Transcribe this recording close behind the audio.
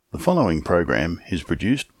following program is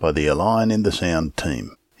produced by the Align in the Sound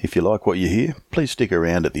team. If you like what you hear, please stick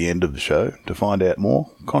around at the end of the show to find out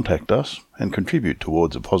more, contact us, and contribute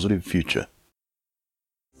towards a positive future.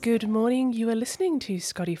 Good morning. You are listening to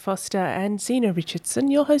Scotty Foster and Zena Richardson,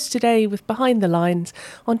 your host today with Behind the Lines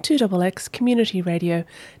on 2XX Community Radio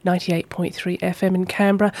 98.3 FM in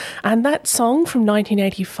Canberra. And that song from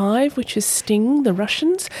 1985, which is Sting, the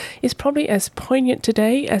Russians, is probably as poignant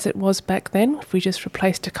today as it was back then. If we just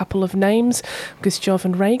replaced a couple of names, Khrushchev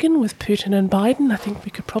and Reagan with Putin and Biden, I think we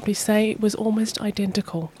could probably say it was almost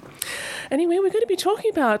identical. Anyway, we're going to be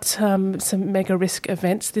talking about some mega risk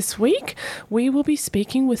events this week. We will be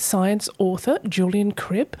speaking with science author Julian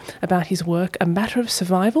Cribb about his work, A Matter of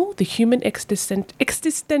Survival, the Human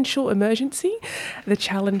Existential Emergency, the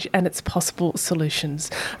Challenge and its Possible Solutions.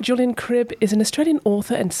 Julian Cribb is an Australian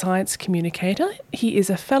author and science communicator. He is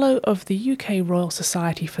a Fellow of the UK Royal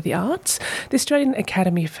Society for the Arts, the Australian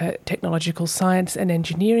Academy for Technological Science and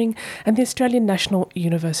Engineering, and the Australian National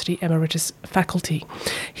University Emeritus Faculty.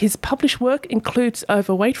 His published work includes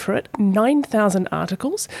over, wait for it, 9,000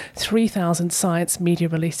 articles, 3,000 science media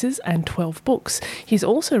releases and 12 books. He's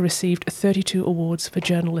also received 32 awards for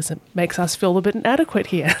journalism. Makes us feel a bit inadequate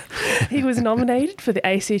here. He was nominated for the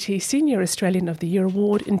ACT Senior Australian of the Year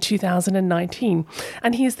Award in 2019,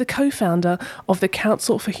 and he is the co-founder of the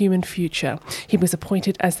Council for Human Future. He was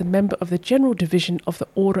appointed as the member of the General Division of the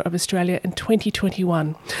Order of Australia in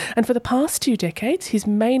 2021. And for the past 2 decades, his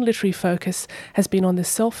main literary focus has been on the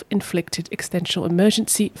self-inflicted existential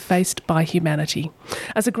emergency faced by humanity.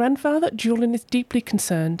 As a grandfather, Julian is deeply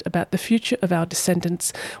concerned about the future of our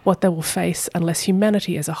descendants, what they will face unless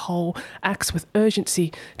humanity as a whole acts with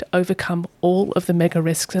urgency to overcome all of the mega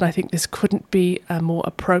risks. And I think this couldn't be a more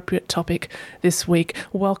appropriate topic this week.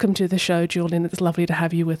 Welcome to the show, Julian. It's lovely to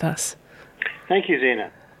have you with us. Thank you,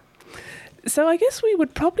 Zena. So I guess we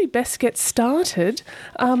would probably best get started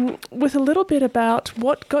with a little bit about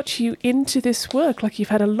what got you into this work. Like, you've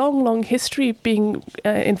had a long, long history being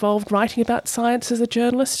involved, writing about science as a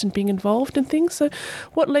journalist and being involved in things. So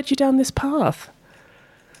what led you down this path?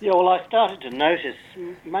 Yeah, well, I started to notice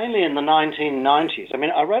mainly in the 1990s. I mean,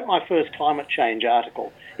 I wrote my first climate change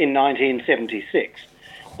article in 1976,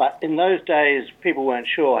 but in those days people weren't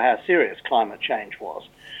sure how serious climate change was.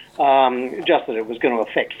 Just that it was going to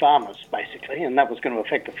affect farmers, basically, and that was going to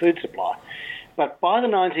affect the food supply. But by the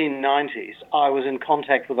 1990s, I was in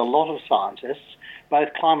contact with a lot of scientists, both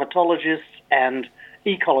climatologists and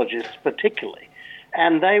ecologists particularly,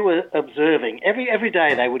 and they were observing. Every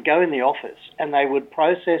day they would go in the office and they would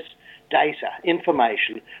process data,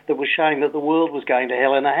 information that was showing that the world was going to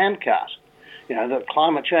hell in a handcart. You know, that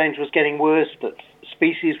climate change was getting worse, that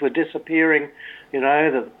species were disappearing, you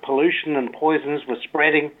know, that pollution and poisons were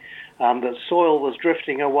spreading, that soil was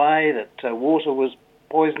drifting away, that water was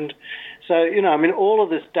poisoned. So, you know, I mean, all of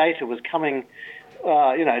this data was coming,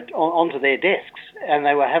 onto their desks, and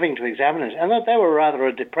they were having to examine it. And they were rather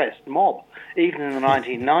a depressed mob, even in the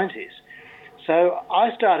 1990s. So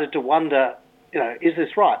I started to wonder, you know, is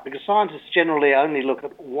this right? Because scientists generally only look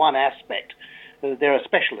at one aspect. They're a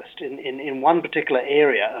specialist in one particular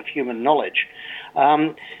area of human knowledge.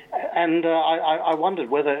 I wondered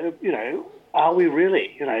whether, you know, are we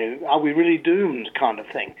really doomed, kind of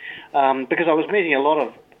thing? Because I was meeting a lot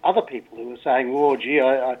of other people who were saying, oh, gee,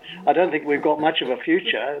 I don't think we've got much of a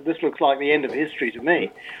future. This looks like the end of history to me.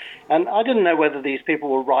 And I didn't know whether these people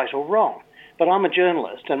were right or wrong. But I'm a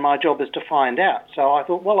journalist, and my job is to find out. So I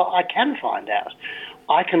thought, well, I can find out.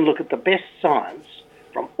 I can look at the best science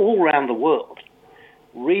from all around the world,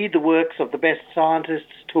 read the works of the best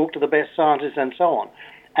scientists, talk to the best scientists, and so on.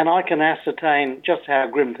 And I can ascertain just how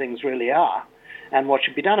grim things really are and what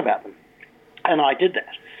should be done about them. And I did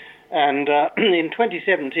that. And in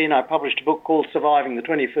 2017, I published a book called Surviving the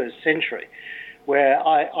 21st Century, where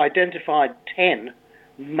I identified 10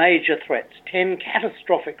 major threats, 10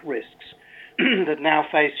 catastrophic risks that now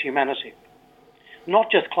face humanity.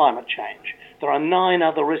 Not just climate change. There are 9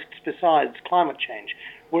 other risks besides climate change.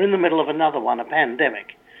 We're in the middle of another one, a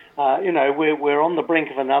pandemic. We're on the brink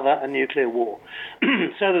of a nuclear war.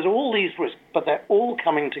 So there's all these risks, but they're all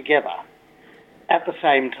coming together at the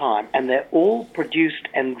same time, and they're all produced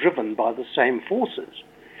and driven by the same forces.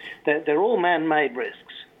 They're all man-made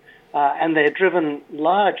risks, and they're driven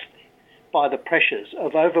largely by the pressures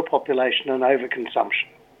of overpopulation and overconsumption.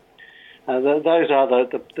 Those are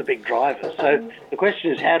the big drivers. So the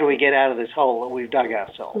question is, how do we get out of this hole that we've dug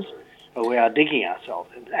ourselves? Or we are digging ourselves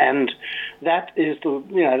in. And that is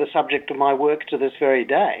the subject of my work to this very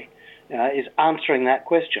day, is answering that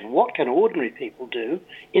question. What can ordinary people do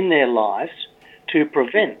in their lives to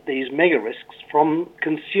prevent these mega risks from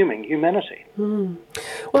consuming humanity. Well,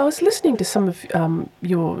 I was listening to some of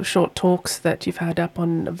your short talks that you've had up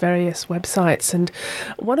on various websites, and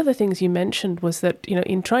one of the things you mentioned was that,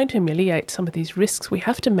 in trying to ameliorate some of these risks, we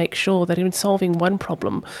have to make sure that in solving one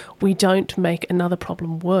problem, we don't make another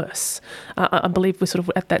problem worse. I believe we're sort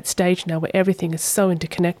of at that stage now where everything is so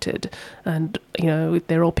interconnected, and,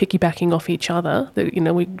 they're all piggybacking off each other.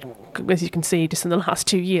 We, as you can see, just in the last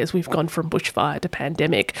 2 years, we've gone from bushfire to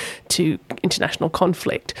pandemic to international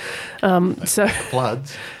conflict. So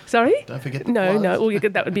floods. Sorry? Don't forget the floods. No. Well,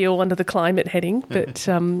 that would be all under the climate heading. But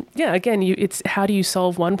again, it's how do you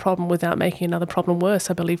solve one problem without making another problem worse,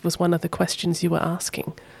 I believe was one of the questions you were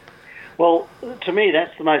asking. Well, to me,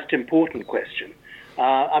 that's the most important question.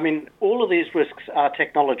 All of these risks are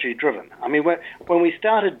technology driven. When we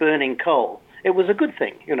started burning coal, it was a good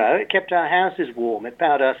thing, It kept our houses warm. It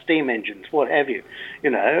powered our steam engines, what have you.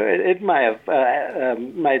 It may have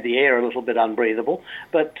made the air a little bit unbreathable,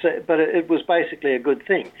 but it was basically a good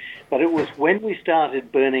thing. But it was when we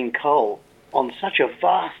started burning coal on such a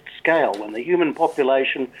vast scale, when the human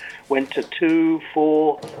population went to 2,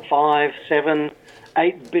 4, 5, 7,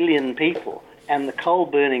 8 billion people, and the coal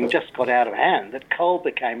burning just got out of hand, that coal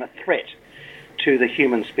became a threat to the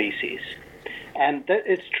human species. And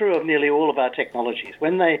it's true of nearly all of our technologies.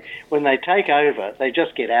 When they take over, they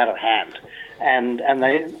just get out of hand, and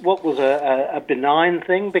what was a benign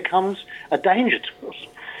thing becomes a danger to us.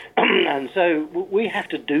 And so we have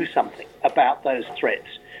to do something about those threats.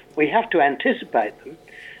 We have to anticipate them,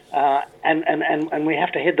 and we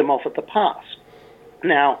have to head them off at the pass.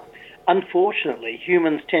 Now, unfortunately,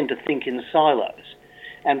 humans tend to think in silos.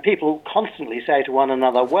 And people constantly say to one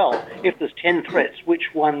another, well, if there's 10 threats,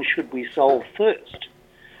 which one should we solve first?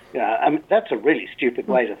 That's a really stupid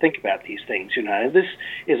way to think about these things, This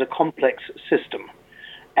is a complex system,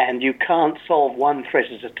 and you can't solve one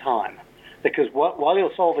threat at a time, because while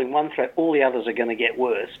you're solving one threat, all the others are going to get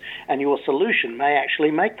worse, and your solution may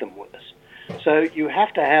actually make them worse. So you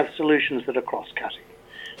have to have solutions that are cross-cutting.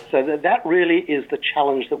 So that really is the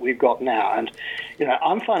challenge that we've got now. And,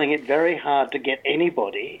 I'm finding it very hard to get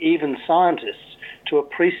anybody, even scientists, to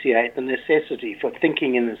appreciate the necessity for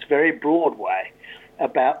thinking in this very broad way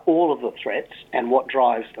about all of the threats and what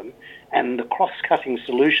drives them and the cross-cutting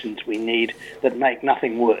solutions we need that make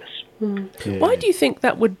nothing worse. Yeah. Why do you think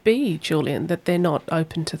that would be, Julian, that they're not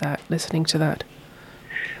open to that, listening to that?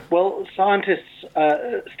 Well, scientists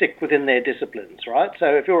stick within their disciplines, right?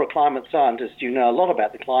 So if you're a climate scientist, you know a lot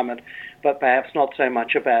about the climate, but perhaps not so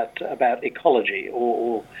much about ecology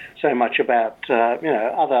or so much about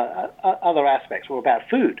other aspects, or about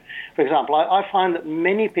food. For example, I find that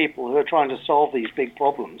many people who are trying to solve these big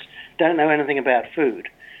problems don't know anything about food,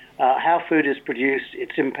 how food is produced,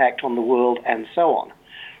 its impact on the world, and so on.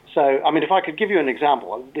 So, if I could give you an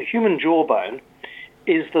example, the human jawbone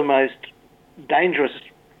is the most dangerous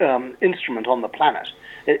instrument on the planet.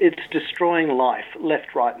 It's destroying life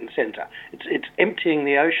left, right, and centre. It's emptying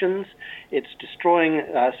the oceans. It's destroying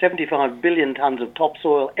 75 billion tonnes of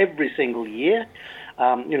topsoil every single year.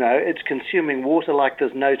 It's consuming water like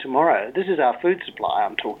there's no tomorrow. This is our food supply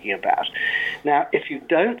I'm talking about. Now, if you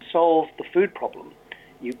don't solve the food problem,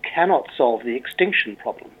 you cannot solve the extinction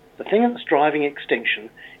problem. The thing that's driving extinction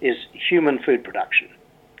is human food production,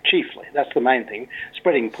 chiefly. That's the main thing.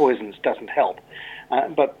 Spreading poisons doesn't help.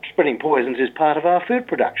 But spreading poisons is part of our food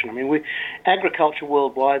production. Agriculture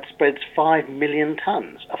worldwide spreads 5 million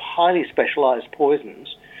tonnes of highly specialised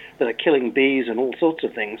poisons that are killing bees and all sorts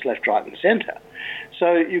of things left, right and centre.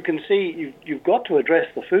 So you can see you've got to address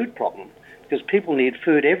the food problem, because people need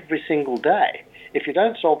food every single day. If you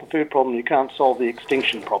don't solve the food problem, you can't solve the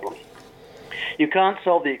extinction problem. You can't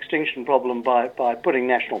solve the extinction problem by putting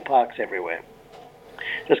national parks everywhere.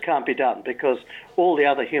 Just can't be done, because all the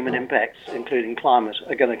other human impacts, including climate,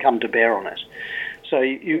 are going to come to bear on it. So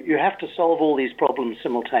you have to solve all these problems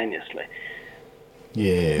simultaneously.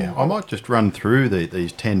 Yeah, I might just run through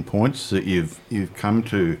these 10 points that you've come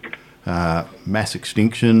to. Mass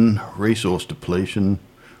extinction, resource depletion,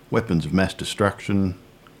 weapons of mass destruction,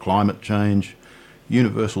 climate change,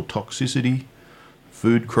 universal toxicity,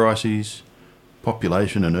 food crises,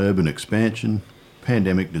 population and urban expansion,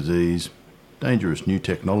 pandemic disease, dangerous new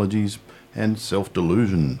technologies, and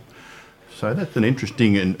self-delusion. So that's an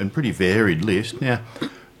interesting and pretty varied list. Now,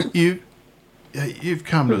 you've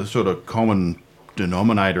come to the sort of common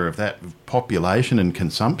denominator of that, population and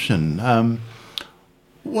consumption.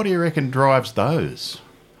 What do you reckon drives those?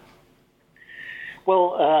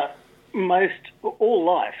 Well, all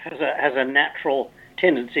life has a natural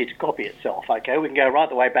tendency to copy itself. Okay, we can go right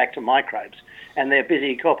the way back to microbes, and they're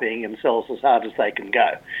busy copying themselves as hard as they can go.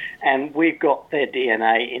 And we've got their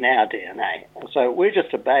DNA in our DNA. So we're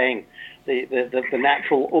just obeying the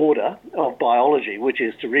natural order of biology, which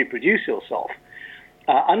is to reproduce yourself.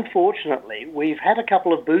 Unfortunately, we've had a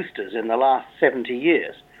couple of boosters in the last 70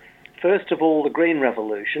 years. First of all, the Green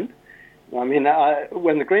Revolution. I mean,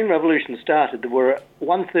 when the Green Revolution started, there were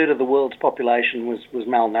 1/3 of the world's population was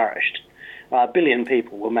malnourished. 1 billion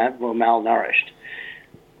people were malnourished.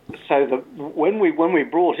 So when we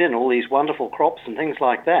brought in all these wonderful crops and things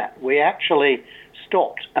like that, we actually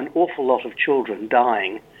stopped an awful lot of children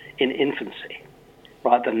dying in infancy.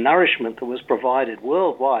 Right, the nourishment that was provided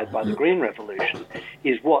worldwide by the Green Revolution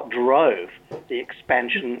is what drove the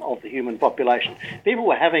expansion of the human population. People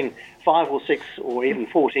were having 5 or 6 or even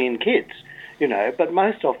 14 kids, but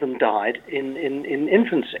most of them died in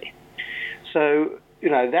infancy. So,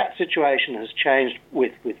 that situation has changed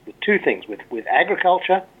with two things, with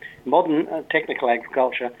agriculture, modern technical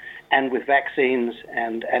agriculture, and with vaccines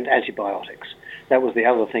and antibiotics. That was the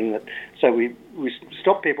other thing so we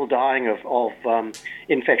stopped people dying of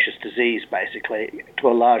infectious disease, basically, to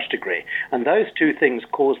a large degree. And those two things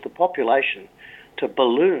caused the population to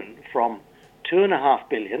balloon from 2.5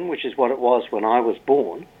 billion, which is what it was when I was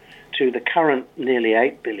born, to the current nearly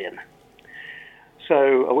 8 billion.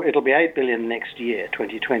 So it'll be 8 billion next year,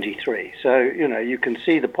 2023. So, you can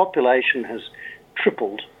see the population has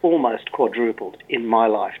tripled, almost quadrupled in my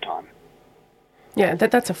lifetime. Yeah,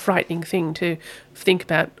 that's a frightening thing to think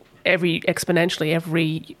about. Exponentially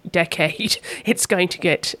every decade, it's going to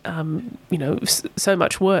get, so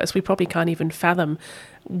much worse. We probably can't even fathom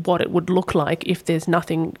what it would look like if there's no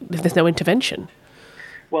intervention.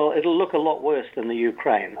 Well, it'll look a lot worse than the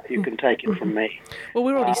Ukraine. You can take it from me. Well,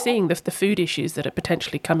 we're already seeing the food issues that are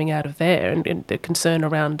potentially coming out of there, and the concern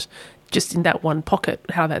around just in that one pocket,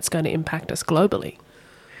 how that's going to impact us globally.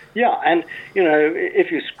 Yeah, and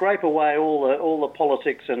if you scrape away all the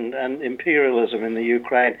politics and imperialism in the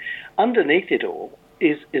Ukraine, underneath it all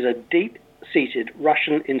is a deep-seated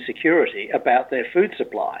Russian insecurity about their food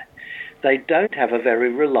supply. They don't have a very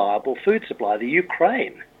reliable food supply. The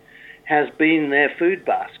Ukraine has been their food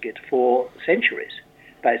basket for centuries.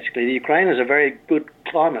 Basically, the Ukraine is a very good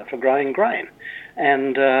climate for growing grain,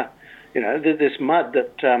 and this mud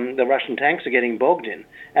that the Russian tanks are getting bogged in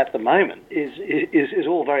at the moment is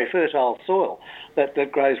all very fertile soil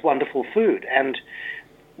that grows wonderful food. And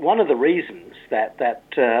one of the reasons that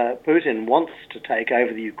Putin wants to take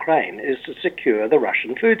over the Ukraine is to secure the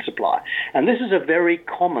Russian food supply. And this is a very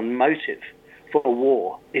common motive for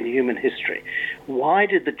war in human history. Why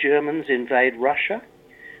did the Germans invade Russia?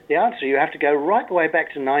 The answer, you have to go right the way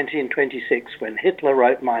back to 1926 when Hitler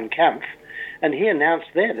wrote Mein Kampf. And he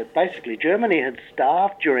announced there that basically Germany had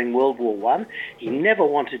starved during World War I. He never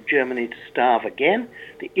wanted Germany to starve again.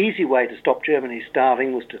 The easy way to stop Germany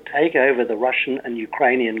starving was to take over the Russian and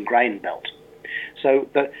Ukrainian grain belt. So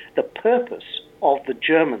the purpose of the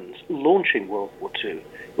Germans launching World War II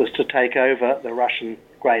was to take over the Russian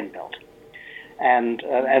grain belt and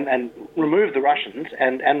remove the Russians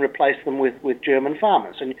and replace them with German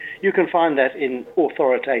farmers. And you can find that in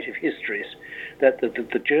authoritative histories, that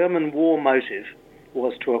the German war motive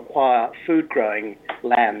was to acquire food-growing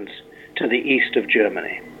lands to the east of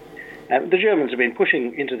Germany. The Germans have been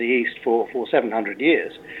pushing into the east for 700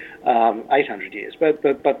 years, 800 years, but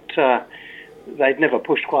they'd never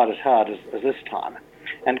pushed quite as hard as this time.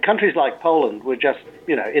 And countries like Poland were just,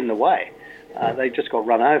 in the way. They just got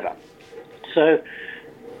run over. So,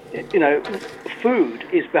 food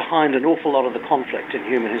is behind an awful lot of the conflict in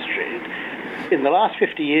human history. In the last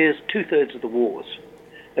 50 years, 2/3 of the wars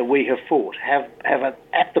that we have fought have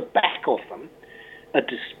at the back of them a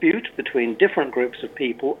dispute between different groups of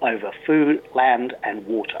people over food, land, and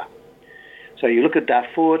water. So you look at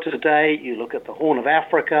Darfur today, you look at the Horn of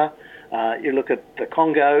Africa, you look at the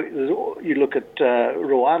Congo, you look at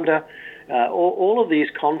Rwanda, all of these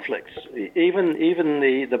conflicts, even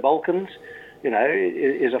the Balkans,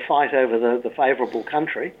 is a fight over the favourable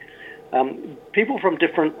country. People from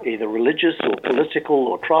different either religious or political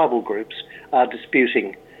or tribal groups are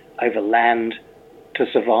disputing over land to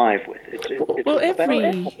survive with.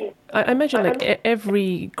 I imagine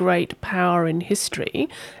every great power in history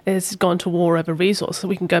has gone to war over resource. So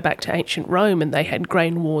we can go back to ancient Rome, and they had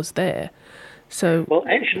grain wars there. Well,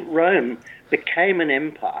 ancient Rome became an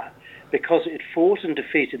empire because it fought and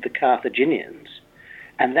defeated the Carthaginians,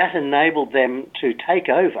 and that enabled them to take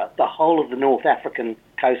over the whole of the North African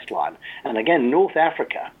coastline. And again, North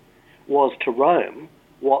Africa was to Rome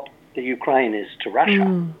what the Ukraine is to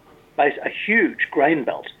Russia. A huge grain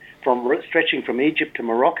belt stretching from Egypt to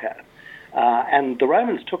Morocco. And the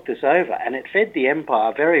Romans took this over, and it fed the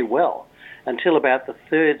empire very well until about the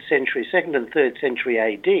 2nd and 3rd century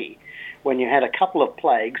AD, when you had a couple of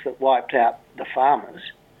plagues that wiped out the farmers.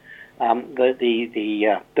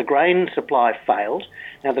 The grain supply failed.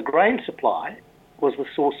 Now, the grain supply was the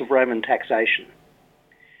source of Roman taxation.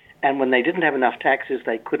 And when they didn't have enough taxes,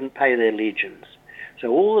 they couldn't pay their legions. So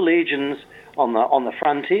all the legions on the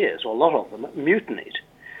frontiers, or a lot of them, mutinied,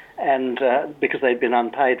 and because they'd been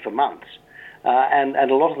unpaid for months. And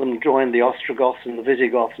a lot of them joined the Ostrogoths and the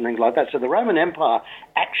Visigoths and things like that. So the Roman Empire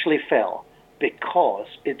actually fell because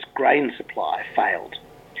its grain supply failed.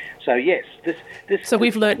 So yes, this. So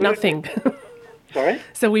we've learnt nothing. Sorry?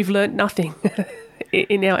 So we've learnt nothing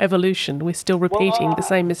in our evolution. We're still repeating the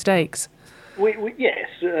same mistakes. We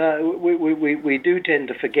do tend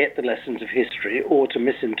to forget the lessons of history or to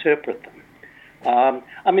misinterpret them.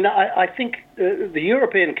 I think the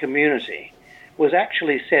European community was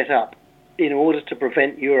actually set up in order to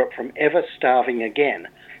prevent Europe from ever starving again,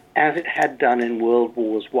 as it had done in World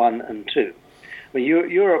Wars I and II.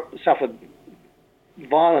 Europe suffered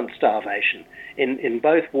violent starvation in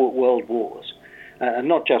both world wars, and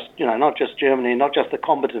not just Germany, not just the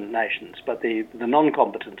combatant nations, but the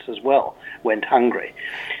non-combatants as well went hungry.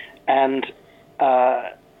 And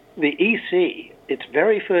the EC, its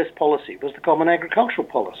very first policy was the Common Agricultural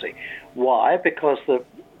Policy. Why? Because the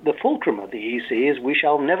fulcrum of the EC is we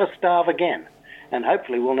shall never starve again, and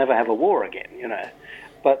hopefully we'll never have a war again.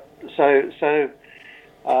 But so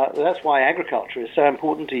that's why agriculture is so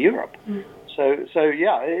important to Europe. Mm. So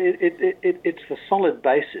yeah, it's the solid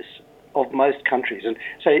basis of most countries. And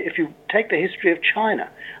so if you take the history of China,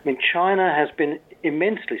 China has been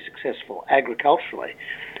immensely successful agriculturally,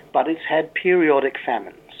 but it's had periodic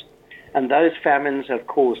famines. And those famines have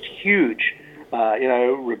caused huge,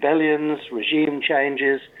 rebellions, regime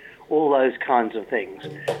changes, all those kinds of things.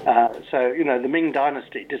 The Ming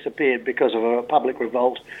Dynasty disappeared because of a public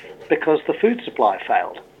revolt, because the food supply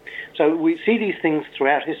failed. So we see these things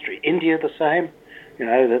throughout history. India, the same.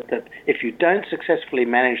 That if you don't successfully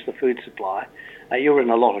manage the food supply, you're in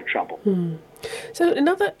a lot of trouble. Hmm. So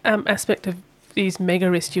another aspect of these mega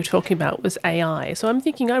risks you're talking about was AI. So I'm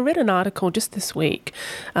thinking, I read an article just this week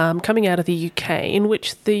coming out of the UK in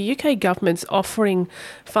which the UK government's offering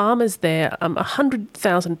farmers there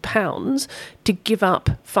 £100,000 to give up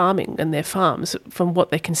farming and their farms from what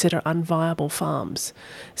they consider unviable farms.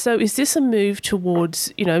 So is this a move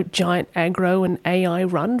towards, giant agro and AI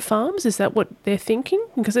run farms? Is that what they're thinking?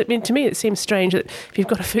 Because to me it seems strange that if you've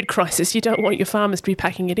got a food crisis, you don't want your farmers to be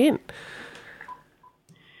packing it in.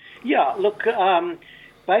 Yeah, look,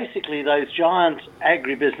 basically those giant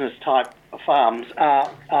agribusiness type farms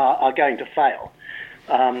are going to fail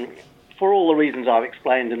for all the reasons I've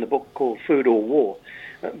explained in the book called Food or War.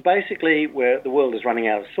 Basically, where the world is running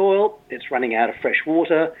out of soil, it's running out of fresh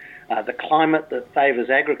water, the climate that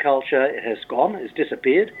favours agriculture has gone, has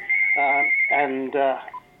disappeared,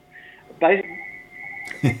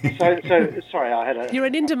 so sorry, I had a... You're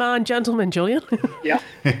an in-demand gentleman, Julian. Yeah.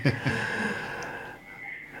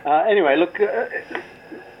 Anyway, look,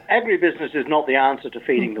 agribusiness is not the answer to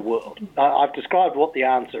feeding the world. I've described what the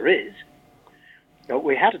answer is.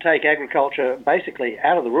 We have to take agriculture basically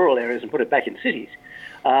out of the rural areas and put it back in cities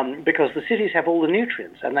because the cities have all the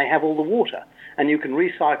nutrients and they have all the water, and you can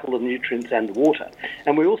recycle the nutrients and the water.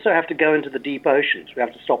 And we also have to go into the deep oceans. We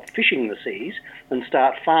have to stop fishing the seas and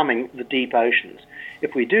start farming the deep oceans.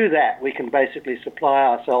 If we do that, we can basically supply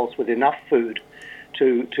ourselves with enough food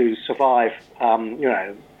to survive,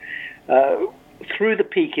 through the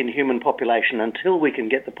peak in human population until we can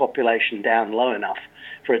get the population down low enough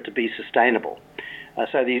for it to be sustainable.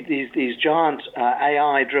 So these giant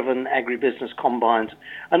AI-driven agribusiness combines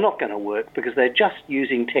are not going to work because they're just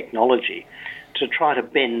using technology to try to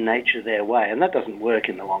bend nature their way, and that doesn't work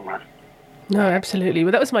in the long run. No, absolutely.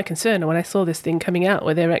 Well, that was my concern when I saw this thing coming out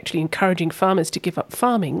where they're actually encouraging farmers to give up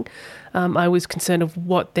farming. I was concerned of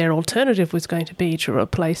what their alternative was going to be to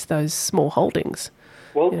replace those small holdings.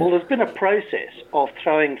 Well, there's been a process of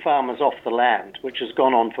throwing farmers off the land, which has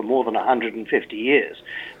gone on for more than 150 years.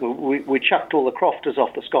 We chucked all the crofters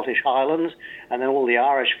off the Scottish Highlands, and then all the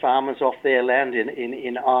Irish farmers off their land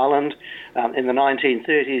in Ireland. In the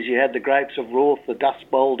 1930s, you had the Grapes of Wrath, the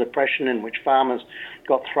Dust Bowl Depression, in which farmers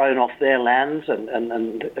got thrown off their lands, and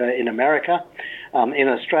in America. In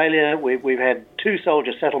Australia, we've had 2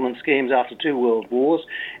 soldier settlement schemes after 2 world wars,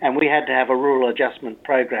 and we had to have a rural adjustment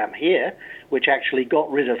program here, which actually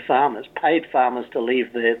got rid of farmers, paid farmers to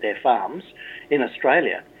leave their farms in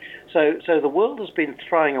Australia. So the world has been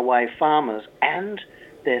throwing away farmers and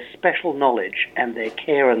their special knowledge and their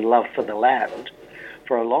care and love for the land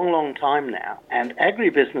for a long, long time now, and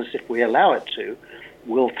agribusiness, if we allow it to,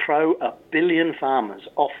 will throw 1 billion farmers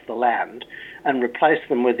off the land and replace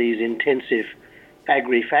them with these intensive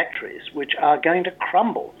agri-factories, which are going to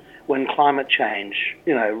crumble when climate change,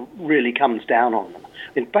 really comes down on them.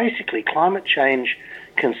 And basically, climate change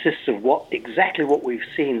consists of exactly what we've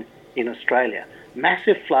seen in Australia: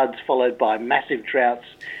 massive floods followed by massive droughts,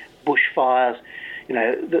 bushfires.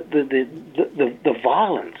 The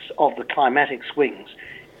violence of the climatic swings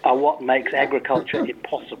are what makes agriculture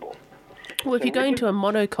impossible. Well, if you're going to a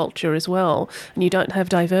monoculture as well, and you don't have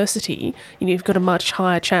diversity, you've got a much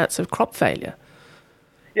higher chance of crop failure.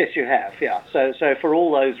 Yes, you have, yeah. So for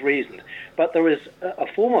all those reasons. But there is a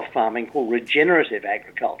form of farming called regenerative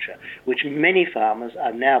agriculture, which many farmers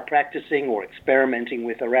are now practicing or experimenting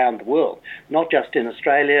with around the world, not just in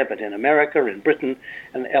Australia, but in America, in Britain,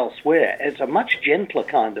 and elsewhere. It's a much gentler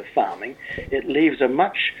kind of farming. It leaves a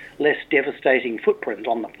much less devastating footprint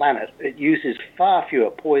on the planet. It uses far fewer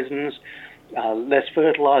poisons, less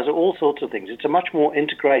fertilizer, all sorts of things. It's a much more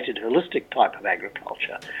integrated, holistic type of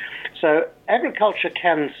agriculture. So agriculture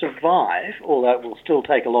can survive, although it will still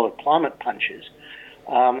take a lot of climate punches.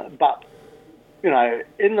 But,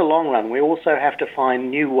 in the long run, we also have to find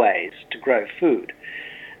new ways to grow food.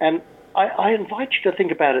 And I invite you to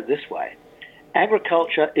think about it this way.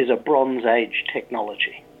 Agriculture is a Bronze Age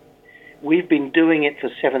technology. We've been doing it for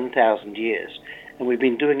 7,000 years, and we've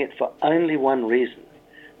been doing it for only one reason: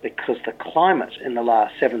 because the climate in the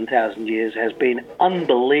last 7,000 years has been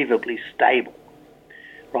unbelievably stable.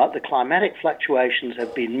 Right, the climatic fluctuations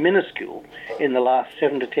have been minuscule in the last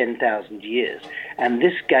 7,000 to 10,000 years, and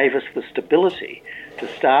this gave us the stability to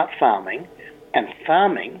start farming, and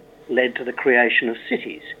farming led to the creation of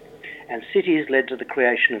cities, and cities led to the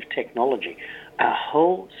creation of technology. Our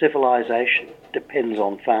whole civilization depends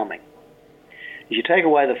on farming. If you take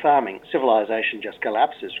away the farming, civilization just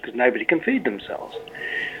collapses because nobody can feed themselves.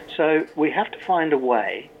 So we have to find a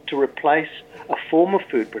way to replace a form of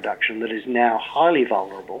food production that is now highly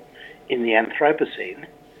vulnerable in the Anthropocene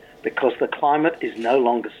because the climate is no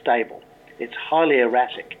longer stable. It's highly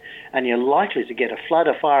erratic, and you're likely to get a flood,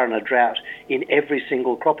 a fire, and a drought in every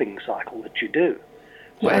single cropping cycle that you do.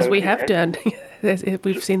 Well, as we have done.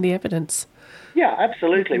 We've seen the evidence. Yeah,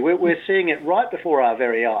 absolutely. We're seeing it right before our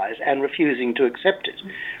very eyes and refusing to accept it.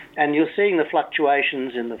 And you're seeing the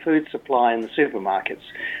fluctuations in the food supply in the supermarkets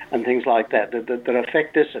and things like that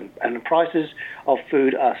affect us, and the prices of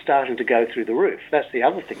food are starting to go through the roof. That's the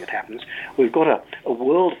other thing that happens. We've got a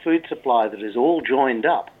world food supply that is all joined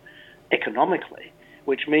up economically,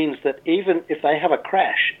 which means that even if they have a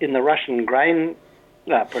crash in the Russian grain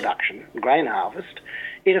production, grain harvest,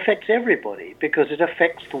 it affects everybody because it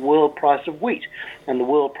affects the world price of wheat, and the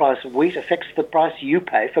world price of wheat affects the price you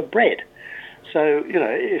pay for bread. So,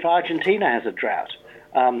 if Argentina has a drought,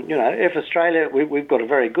 if Australia, we've got a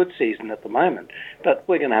very good season at the moment, but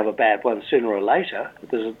we're going to have a bad one sooner or later.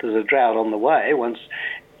 There's a drought on the way once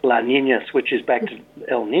La Nina switches back to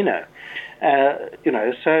El Nino.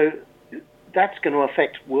 So that's going to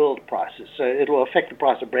affect world prices. So it will affect the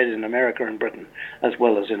price of bread in America and Britain as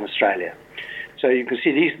well as in Australia. So you can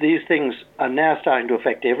see these things are now starting to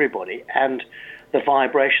affect everybody, and the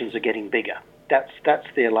vibrations are getting bigger. That's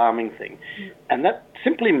the alarming thing. And that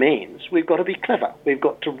simply means we've got to be clever. We've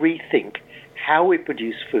got to rethink how we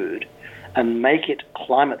produce food and make it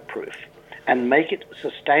climate-proof and make it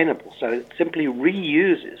sustainable so it simply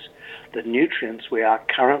reuses the nutrients we are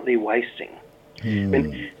currently wasting. I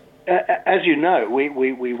mean, as you know, we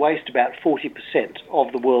waste about 40%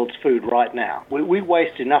 of the world's food right now. We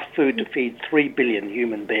waste enough food to feed 3 billion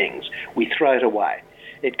human beings. We throw it away.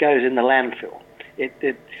 It goes in the landfill.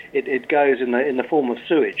 It goes in the form of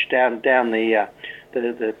sewage down the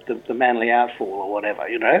Manly outfall or whatever,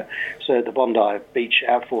 so the Bondi Beach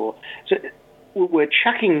outfall. So we're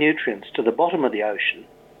chucking nutrients to the bottom of the ocean,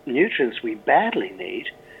 nutrients we badly need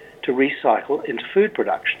to recycle into food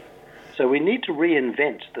production. So we need to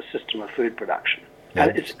reinvent the system of food production.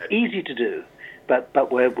 And it's easy to do,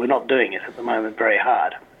 but we're not doing it at the moment very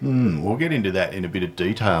hard. We'll get into that in a bit of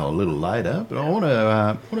detail a little later, but I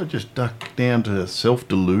want to just duck down to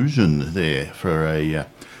self-delusion there for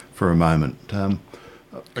a moment. I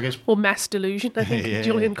guess, or mass delusion, I think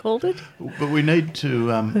Julian called it. But we need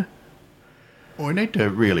to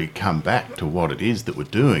really come back to what it is that we're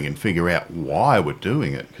doing and figure out why we're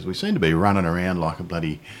doing it, because we seem to be running around like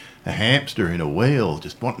a hamster in a wheel,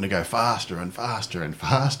 just wanting to go faster and faster and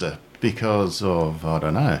faster because of, I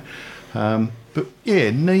don't know. But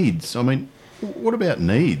yeah, needs. I mean, what about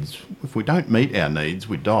needs? If we don't meet our needs,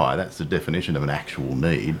 we die. That's the definition of an actual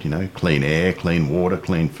need, clean air, clean water,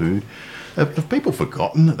 clean food. Have people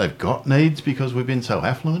forgotten that they've got needs because we've been so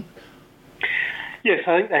affluent? Yes,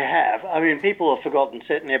 I think they have. I mean, people have forgotten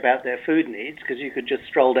certainly about their food needs because you could just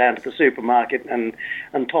stroll down to the supermarket and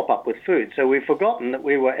top up with food. So we've forgotten that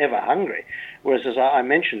we were ever hungry. Whereas, as I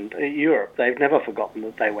mentioned, Europe, they've never forgotten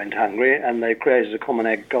that they went hungry, and they've created a common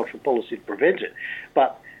agricultural policy to prevent it.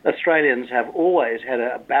 But Australians have always had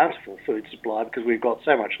a bountiful food supply because we've got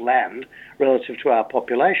so much land relative to our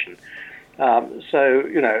population. So,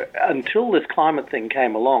 you know, until this climate thing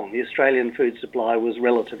came along, the Australian food supply was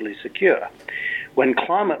relatively secure. When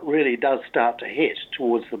climate really does start to hit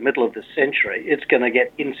towards the middle of this century, it's going to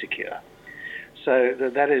get insecure. So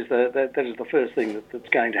that is the first thing that's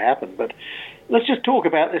going to happen. But let's just talk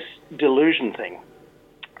about this delusion thing.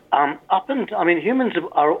 Humans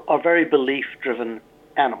are very belief-driven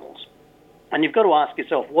animals. And you've got to ask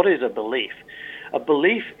yourself, what is a belief? A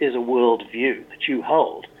belief is a worldview that you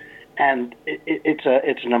hold. And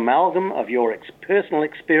it's an amalgam of your personal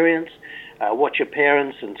experience, what your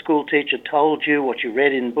parents and school teacher told you, what you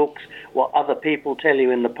read in books, what other people tell you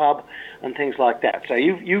in the pub, and things like that. So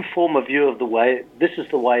you form a view of this is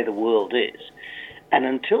the way the world is. And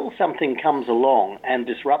until something comes along and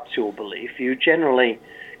disrupts your belief, you generally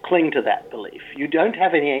cling to that belief. You don't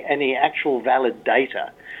have any actual valid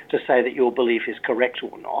data to say that your belief is correct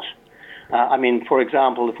or not. For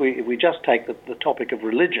example, if we just take the topic of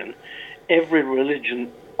religion, every religion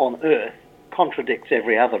on earth contradicts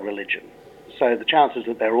every other religion. So the chances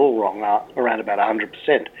that they're all wrong are around about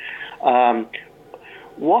 100%.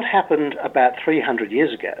 What happened about 300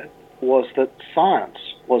 years ago was that science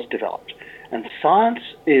was developed. And science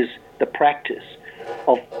is the practice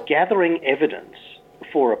of gathering evidence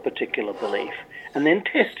for a particular belief and then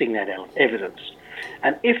testing that evidence.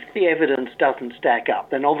 And if the evidence doesn't stack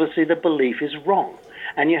up, then obviously the belief is wrong.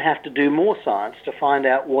 And you have to do more science to find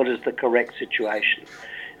out what is the correct situation.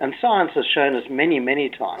 And science has shown us many, many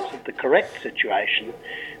times that the correct situation,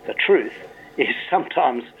 the truth, is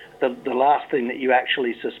sometimes the last thing that you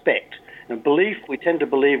actually suspect. And belief, we tend to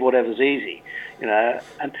believe whatever's easy, you know.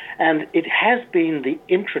 And it has been the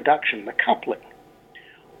introduction, the coupling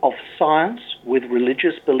of science with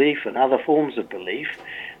religious belief and other forms of belief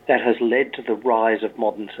that has led to the rise of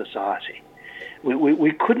modern society.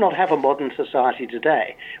 We could not have a modern society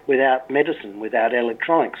today without medicine, without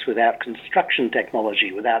electronics, without construction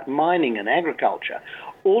technology, without mining and agriculture.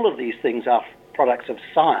 All of these things are products of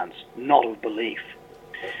science, not of belief.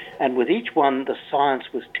 And with each one, the science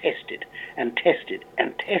was tested and tested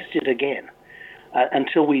and tested again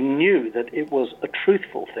until we knew that it was a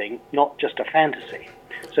truthful thing, not just a fantasy.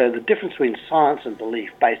 So the difference between science and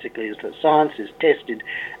belief basically is that science is tested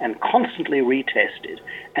and constantly retested,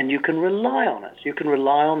 and you can rely on it. You can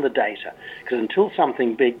rely on the data, because until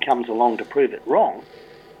something big comes along to prove it wrong,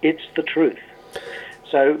 it's the truth.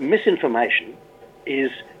 So misinformation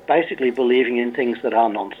is basically believing in things that are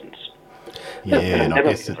nonsense. Yeah, and I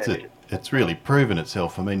guess it's really proven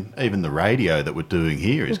itself. I mean, even the radio that we're doing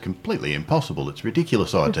here is completely impossible. It's a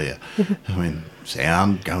ridiculous idea. I mean,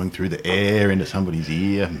 sound going through the air into somebody's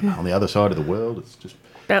ear on the other side of the world, it's just...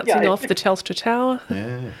 Bouncing off the Telstra tower.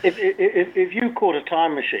 Yeah. If you caught a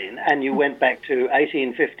time machine and you went back to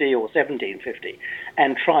 1850 or 1750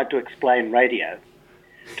 and tried to explain radio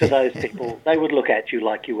to those people, they would look at you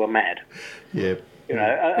like you were mad. Yeah. You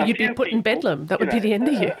know, you'd be put in bedlam. That would be the end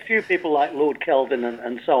of you. A few people like Lord Kelvin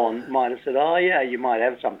and so on might have said, oh, yeah, you might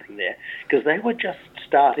have something there, because they were just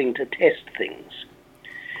starting to test things.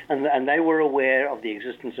 And they were aware of the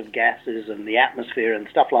existence of gases and the atmosphere and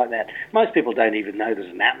stuff like that. Most people don't even know there's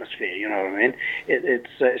an atmosphere, you know what I mean?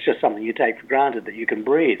 It's just something you take for granted that you can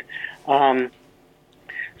breathe. So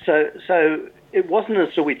it wasn't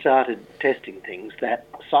until we started testing things that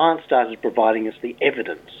science started providing us the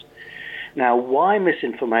evidence. Now, why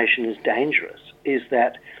misinformation is dangerous is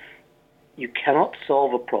that you cannot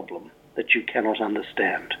solve a problem that you cannot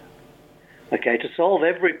understand. Okay, to solve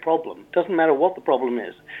every problem, doesn't matter what the problem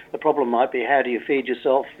is. The problem might be how do you feed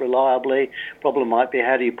yourself reliably. Problem might be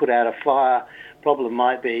how do you put out a fire. Problem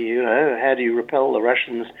might be, you know, how do you repel the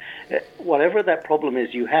Russians. Whatever that problem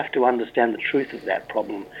is, you have to understand the truth of that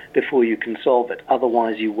problem before you can solve it.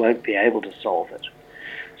 Otherwise, you won't be able to solve it.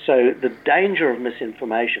 So the danger of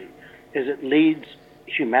misinformation is it leads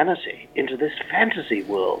humanity into this fantasy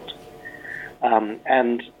world.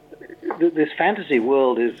 And this fantasy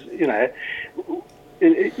world is, you know,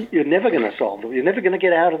 you're never going to solve them. You're never going to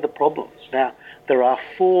get out of the problems. Now, there are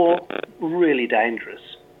 4 really dangerous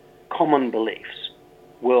common beliefs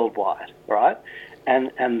worldwide, right?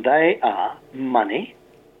 And they are money,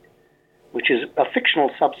 which is a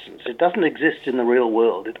fictional substance. It doesn't exist in the real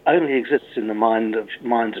world. It only exists in the minds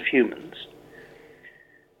of humans.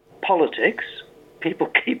 politics, people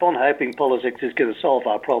keep on hoping politics is going to solve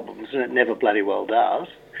our problems, and it never bloody well does,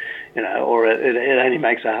 or it only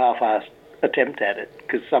makes a half-assed attempt at it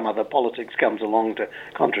because some other politics comes along to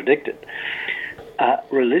contradict it.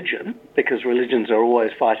 Religion, because religions are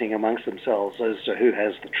always fighting amongst themselves as to who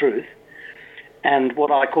has the truth, and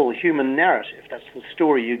what I call human narrative. That's the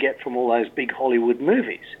story you get from all those big Hollywood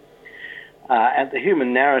movies. And the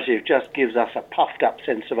human narrative just gives us a puffed-up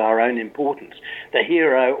sense of our own importance. The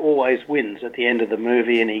hero always wins at the end of the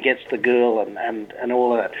movie, and he gets the girl and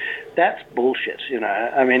all of that. That's bullshit,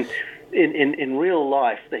 I mean, in real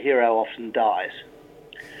life, the hero often dies.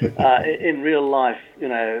 In real life,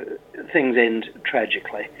 things end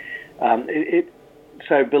tragically.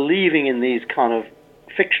 So believing in these kind of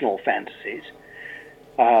fictional fantasies,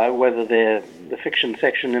 whether they're the fiction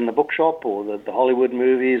section in the bookshop or the Hollywood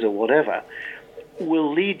movies or whatever,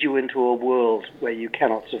 will lead you into a world where you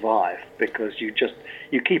cannot survive because you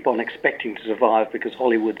keep on expecting to survive because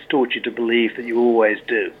Hollywood's taught you to believe that you always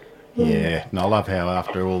do. Yeah, and I love how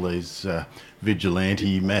after all these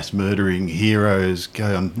vigilante, mass-murdering heroes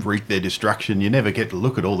go and wreak their destruction, you never get to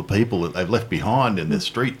look at all the people that they've left behind in the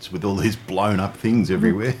streets with all these blown-up things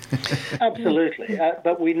everywhere. Absolutely,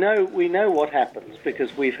 but we know what happens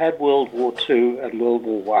because we've had World War II and World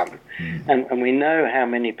War One, and we know how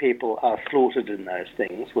many people are slaughtered in those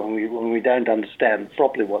things when we don't understand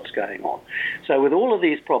properly what's going on. So with all of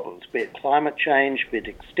these problems, be it climate change, be it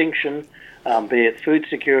extinction, be it food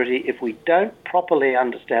security, if we don't properly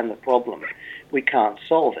understand the problem, we can't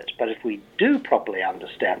solve it. But if we do properly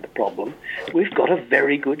understand the problem, we've got a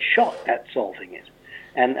very good shot at solving it.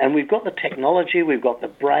 And we've got the technology, we've got the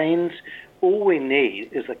brains. All we need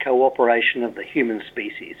is the cooperation of the human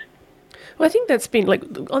species. Well, I think that's been,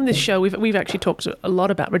 on this show, we've actually talked a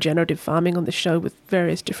lot about regenerative farming on the show with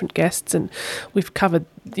various different guests, and we've covered,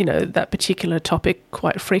 that particular topic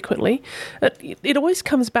quite frequently. It always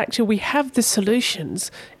comes back to we have the solutions,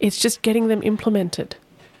 it's just getting them implemented.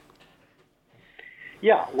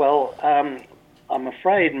 Yeah, well, I'm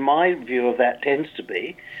afraid my view of that tends to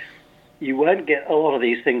be you won't get a lot of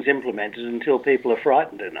these things implemented until people are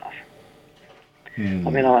frightened enough. I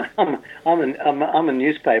mean, I'm a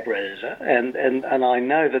newspaper editor, and I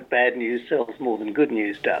know that bad news sells more than good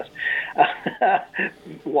news does.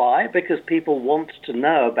 Why? Because people want to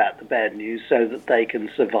know about the bad news so that they can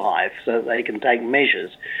survive, so that they can take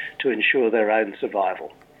measures to ensure their own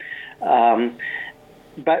survival.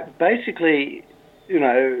 But basically,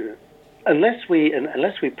 unless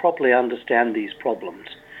we properly understand these problems,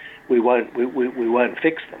 we won't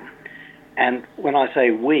fix them. And when I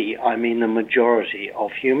say we, I mean the majority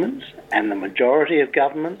of humans and the majority of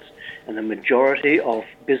governments and the majority of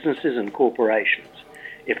businesses and corporations.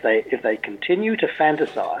 If they continue to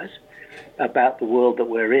fantasize about the world that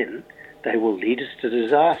we're in, they will lead us to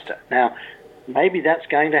disaster. Now, maybe that's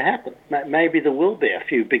going to happen. Maybe there will be a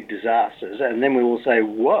few big disasters, and then we will say,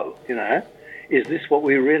 whoa, is this what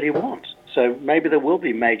we really want? So maybe there will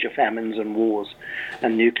be major famines and wars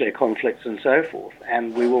and nuclear conflicts and so forth,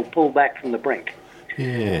 and we will pull back from the brink.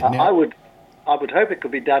 Yeah, I would hope it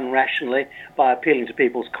could be done rationally by appealing to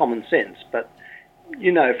people's common sense. But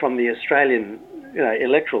from the Australian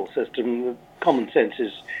electoral system, common sense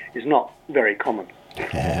is not very common.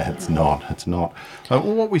 Yeah, it's not.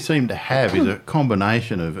 What we seem to have is a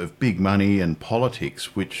combination of big money and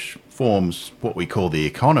politics, which forms what we call the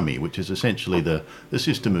economy, which is essentially the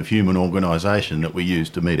system of human organisation that we use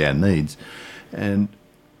to meet our needs. And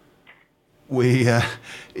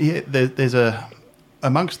there's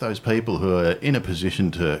amongst those people who are in a position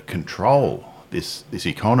to control this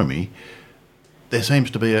economy, there seems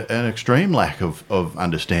to be an extreme lack of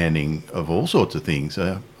understanding of all sorts of things.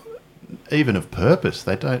 Even of purpose,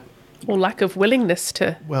 they don't. Or lack of willingness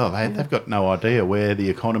to. Well, they've got no idea where the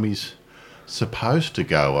economy's supposed to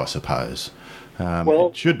go, I suppose.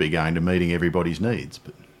 It should be going to meeting everybody's needs.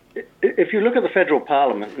 But if you look at the federal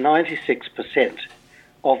parliament, 96%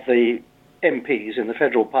 of the MPs in the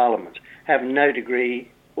federal parliament have no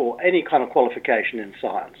degree or any kind of qualification in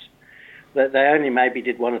science. They only maybe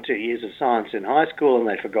did 1 or 2 years of science in high school and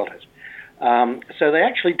they forgot it. So they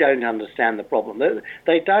actually don't understand the problem.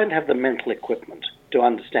 They don't have the mental equipment to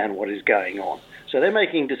understand what is going on. So they're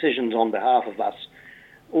making decisions on behalf of us,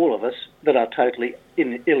 all of us, that are totally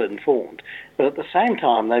ill-informed. But at the same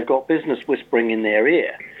time, they've got business whispering in their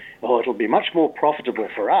ear. Oh, it'll be much more profitable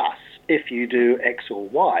for us if you do X or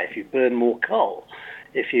Y, if you burn more coal,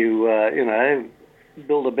 if you,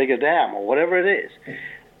 build a bigger dam or whatever it is.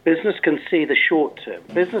 Business can see the short term.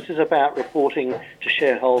 Business is about reporting to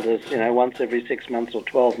shareholders, once every 6 months or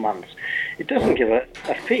 12 months. It doesn't give a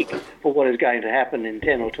fig for what is going to happen in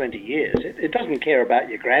 10 or 20 years. It doesn't care about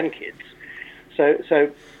your grandkids.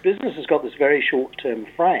 So business has got this very short-term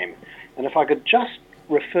frame. And if I could just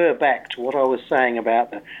refer back to what I was saying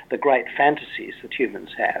about the great fantasies that humans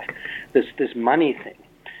have, this money thing.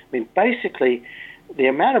 I mean, basically, the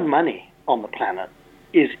amount of money on the planet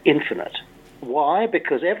is infinite. Why?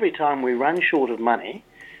 Because every time we run short of money,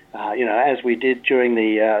 as we did during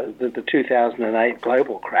the 2008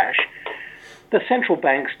 global crash, the central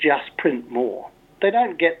banks just print more. They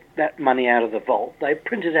don't get that money out of the vault. They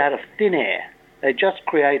print it out of thin air. They just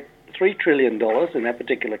create $3 trillion, in that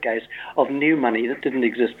particular case, of new money that didn't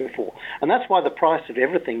exist before. And that's why the price of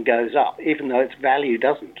everything goes up, even though its value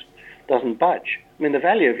doesn't budge. I mean, the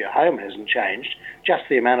value of your home hasn't changed, just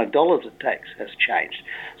the amount of dollars it takes has changed.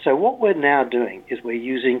 So what we're now doing is we're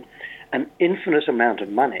using an infinite amount of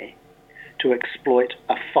money to exploit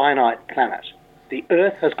a finite planet. The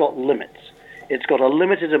Earth has got limits. It's got a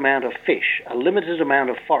limited amount of fish, a limited amount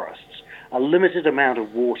of forests, a limited amount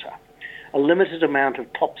of water, a limited amount of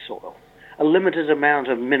topsoil, a limited amount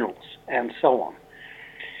of minerals, and so on.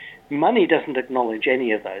 Money doesn't acknowledge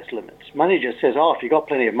any of those limits. Money just says, if you've got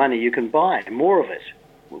plenty of money, you can buy more of it.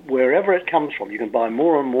 Wherever it comes from, you can buy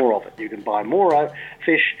more and more of it. You can buy more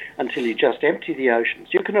fish until you just empty the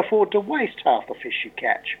oceans. You can afford to waste half the fish you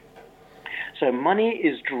catch. So money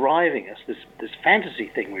is driving us, this fantasy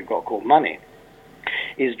thing we've got called money,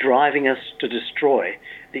 is driving us to destroy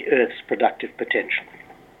the Earth's productive potential.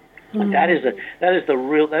 And that is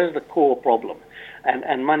the core problem.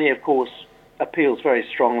 And money, of course, appeals very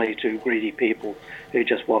strongly to greedy people who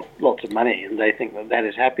just want lots of money, and they think that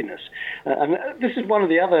is happiness. And this is one of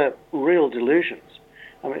the other real delusions.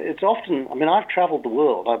 I mean, I've traveled the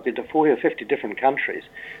world. I've been to 40 or 50 different countries.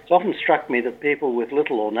 It's often struck me that people with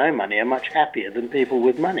little or no money are much happier than people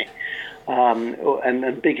with money,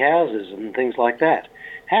 and big houses and things like that.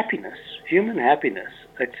 Happiness, human happiness,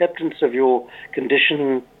 acceptance of your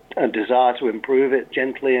condition, a desire to improve it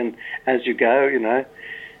gently and as you go,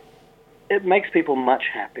 it makes people much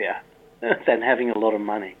happier than having a lot of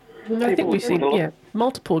money. I think we've seen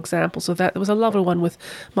multiple examples of that. There was a lovely one with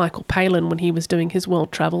Michael Palin when he was doing his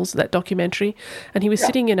world travels, that documentary, and he was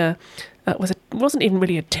sitting in it wasn't even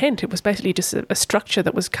really a tent. It was basically just a structure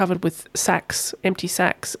that was covered with sacks, empty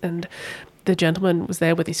sacks, and the gentleman was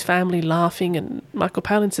there with his family laughing, and Michael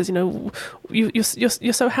Palin says,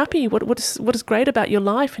 you're so happy. What is great about your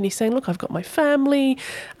life? And he's saying, look, I've got my family,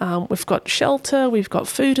 we've got shelter, we've got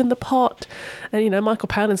food in the pot. And, Michael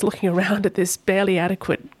Palin's looking around at this barely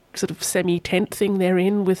adequate sort of semi-tent thing they're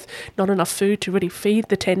in with not enough food to really feed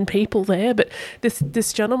the 10 people there. But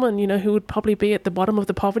this gentleman, who would probably be at the bottom of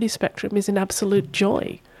the poverty spectrum is in absolute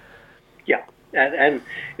joy. Yeah. And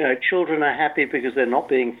children are happy because they're not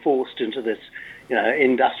being forced into this,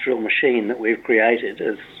 industrial machine that we've created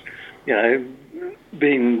as,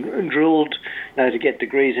 being drilled, to get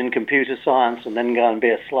degrees in computer science and then go and be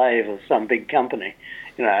a slave of some big company.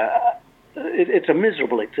 It's a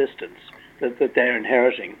miserable existence that they're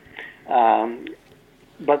inheriting,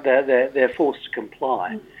 but they're forced to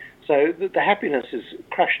comply. So the happiness is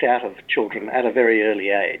crushed out of children at a very early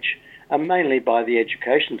age. Mainly by the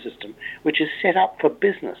education system, which is set up for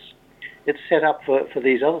business. It's set up for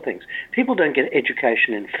these other things. People don't get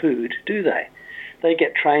education in food, do they? They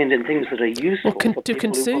get trained in things that are useful for people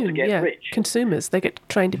who want to get rich. Consumers. They get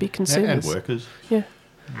trained to be consumers. And workers. Yeah.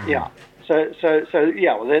 Yeah. So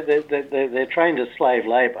they're trained as slave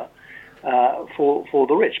labour for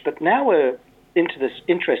the rich. But now we're into this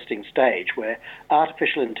interesting stage where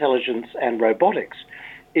artificial intelligence and robotics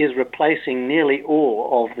is replacing nearly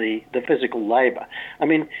all of the physical labour. I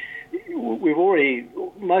mean,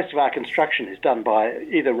 most of our construction is done by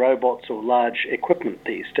either robots or large equipment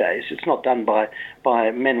these days. It's not done by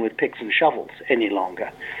men with picks and shovels any longer.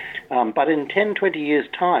 But in 10, 20 years'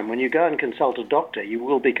 time, when you go and consult a doctor, you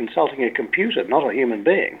will be consulting a computer, not a human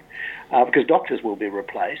being, because doctors will be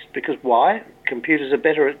replaced. Because why? Computers are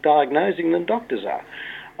better at diagnosing than doctors are.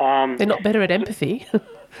 They're not better at empathy.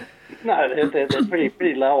 No, they're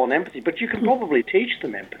pretty low on empathy, but you can probably teach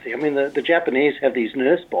them empathy. I mean, the Japanese have these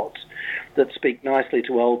nurse bots that speak nicely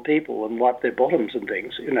to old people and wipe their bottoms and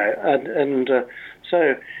things,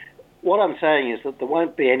 so what I'm saying is that there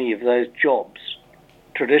won't be any of those jobs,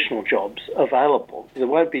 traditional jobs, available. There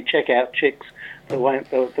won't be checkout chicks. There won't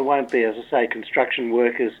be, as I say, construction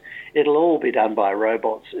workers. It'll all be done by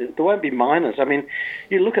robots. There won't be miners. I mean,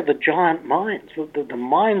 you look at the giant mines. The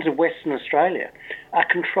mines of Western Australia are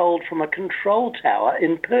controlled from a control tower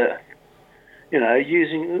in Perth.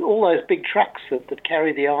 Using all those big trucks that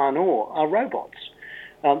carry the iron ore are robots.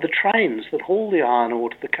 The trains that haul the iron ore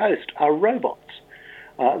to the coast are robots.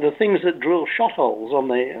 The things that drill shot holes on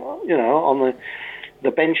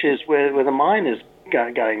the benches where the mine is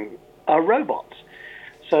going are robots.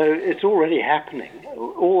 So it's already happening.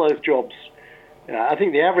 All those jobs. I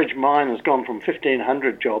think the average mine has gone from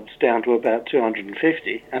 1,500 jobs down to about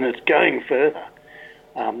 250, and it's going further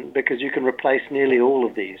because you can replace nearly all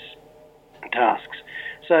of these tasks.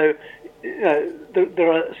 So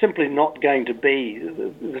there are simply not going to be,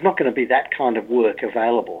 there's not going to be that kind of work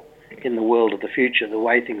available in the world of the future, the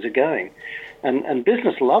way things are going. And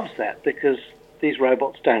business loves that because these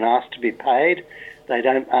robots don't ask to be paid, they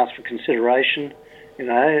don't ask for consideration,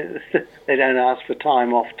 they don't ask for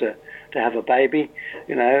time off to have a baby,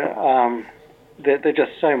 they're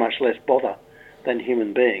just so much less bother than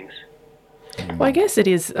human beings. Well, I guess it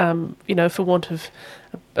is, for want of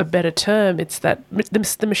a better term, it's that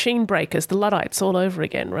the machine breakers, the Luddites all over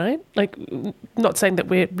again, right? Like, not saying that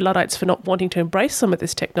we're Luddites for not wanting to embrace some of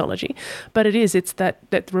this technology, but it's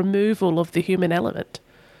that removal of the human element.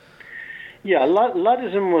 Yeah,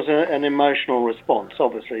 Luddism was an emotional response,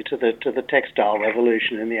 obviously, to the textile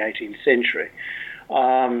revolution in the 18th century.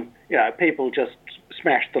 People just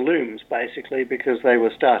smashed the looms, basically, because they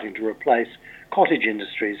were starting to replace cottage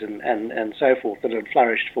industries and so forth that had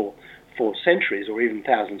flourished for centuries or even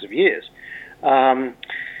thousands of years. Some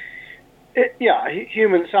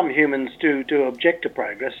humans do object to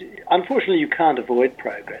progress. Unfortunately, you can't avoid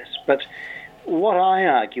progress, but what I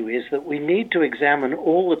argue is that we need to examine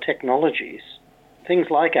all the technologies,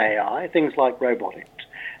 things like AI, things like robotics,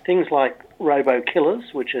 things like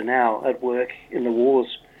robo-killers, which are now at work in the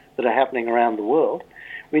wars that are happening around the world.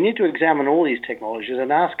 We need to examine all these technologies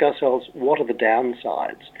and ask ourselves, what are the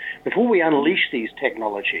downsides? Before we unleash these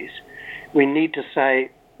technologies, we need to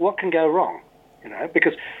say, what can go wrong?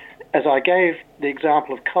 Because as I gave the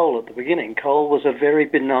example of coal at the beginning, coal was a very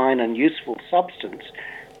benign and useful substance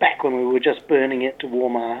back when we were just burning it to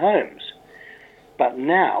warm our homes. But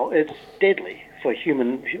now it's deadly for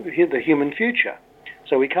the human future.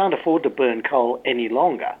 So we can't afford to burn coal any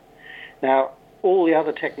longer. Now, all the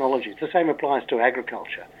other technologies, the same applies to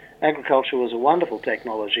agriculture. Agriculture was a wonderful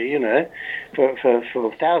technology,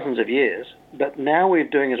 for thousands of years, but now we're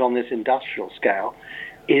doing it on this industrial scale.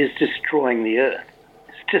 It is destroying the earth.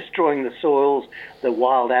 It's destroying the soils, the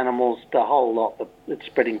wild animals, the whole lot. It's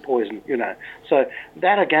spreading poison, So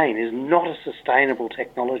that, again, is not a sustainable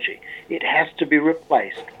technology. It has to be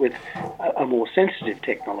replaced with a more sensitive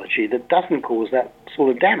technology that doesn't cause that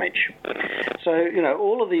sort of damage. So,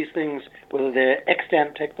 all of these things, whether they're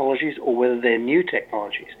extant technologies or whether they're new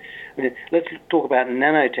technologies. Let's talk about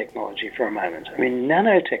nanotechnology for a moment.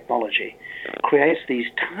 Nanotechnology creates these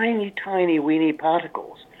tiny, tiny, weeny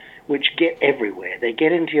particles which get everywhere. They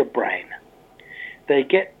get into your brain. They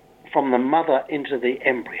get from the mother into the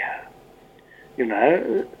embryo.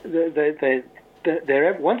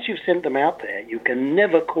 Once you've sent them out there, you can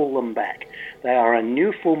never call them back. They are a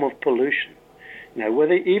new form of pollution.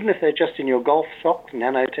 Even if they're just in your golf socks,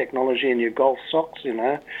 nanotechnology in your golf socks,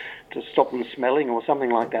 to stop them smelling or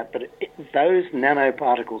something like that. But those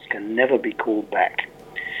nanoparticles can never be called back.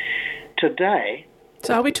 Today...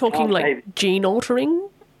 So are we talking like gene altering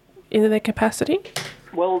in their capacity?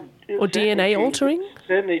 Well... Or DNA altering?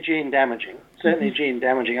 Certainly gene damaging. Gene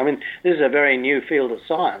damaging. This is a very new field of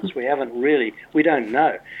science. We don't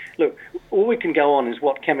know. Look, all we can go on is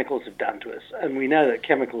what chemicals have done to us, and we know that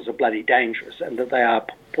chemicals are bloody dangerous and that they are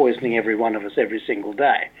poisoning every one of us every single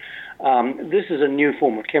day. This is a new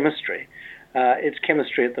form of chemistry. It's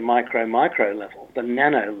chemistry at the micro level, the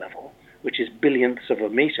nano level, which is billionths of a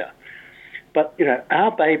meter. But,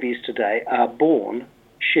 our babies today are born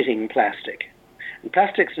shitting plastic. And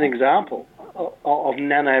plastic's an example of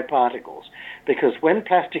nanoparticles, because when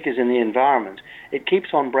plastic is in the environment, it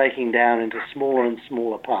keeps on breaking down into smaller and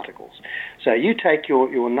smaller particles. So you take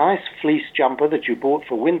your nice fleece jumper that you bought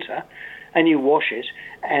for winter, and you wash it,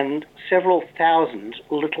 and several thousand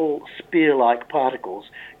little spear-like particles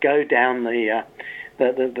go down the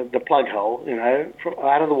plug hole,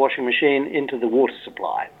 out of the washing machine into the water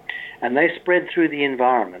supply. And they spread through the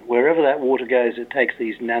environment. Wherever that water goes, it takes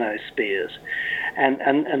these nano spears, and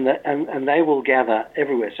they will gather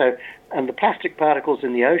everywhere. So, and the plastic particles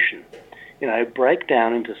in the ocean, break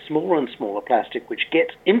down into smaller and smaller plastic, which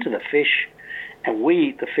gets into the fish, and we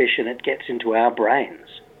eat the fish, and it gets into our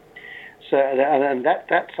brains. So, and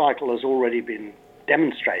that cycle has already been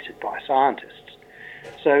demonstrated by scientists.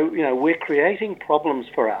 So, we're creating problems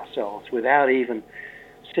for ourselves without even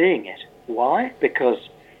seeing it. Why? Because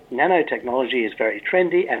nanotechnology is very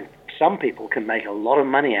trendy, and some people can make a lot of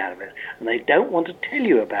money out of it, and they don't want to tell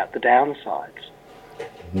you about the downsides.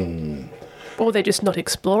 Or they're just not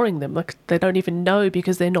exploring them. Like they don't even know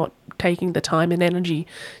because they're not taking the time and energy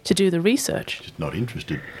to do the research. Just not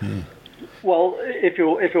interested. Yeah. Well, if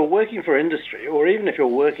you're working for industry, or even if you're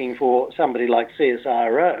working for somebody like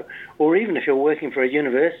CSIRO, or even if you're working for a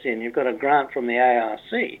university and you've got a grant from the ARC,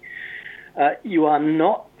 you are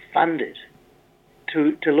not funded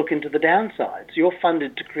to look into the downsides. You're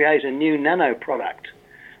funded to create a new nano product,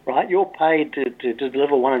 right? You're paid to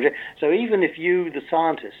deliver 100. So even if you, the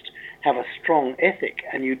scientist, have a strong ethic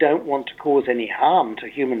and you don't want to cause any harm to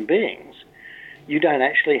human beings, you don't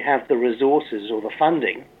actually have the resources or the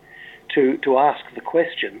funding to ask the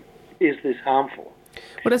question, is this harmful?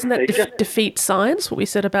 Well, doesn't that defeat science? What we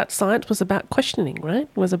said about science was about questioning, right?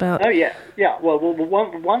 Was about... Oh, yeah. Well,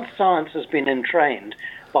 once science has been entrained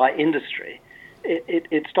by industry,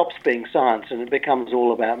 it stops being science and it becomes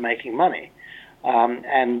all about making money.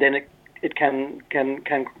 And then it can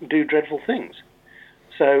do dreadful things.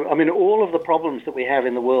 So, I mean, all of the problems that we have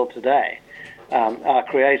in the world today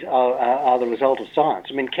are the result of science.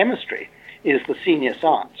 I mean, chemistry is the senior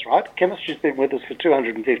science, right? Chemistry's been with us for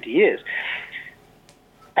 250 years.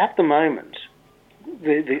 At the moment,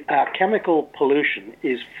 our chemical pollution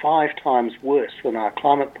is 5 times worse than our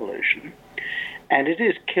climate pollution, and it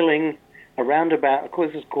is killing around about, of course,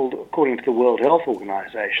 it's called, according to the World Health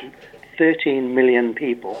Organization, 13 million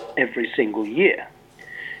people every single year,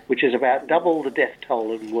 which is about double the death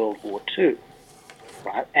toll in World War II,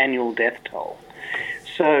 right? Annual death toll.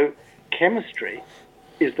 So chemistry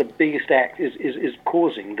is the biggest act, is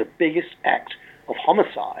causing the biggest act of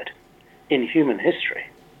homicide in human history.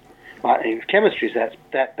 Right? If chemistry is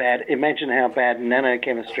that bad, imagine how bad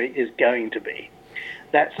nanochemistry is going to be.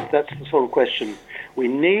 That's the sort of question. We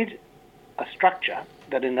need a structure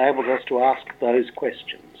that enables us to ask those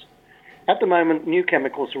questions. At the moment, new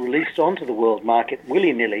chemicals are released onto the world market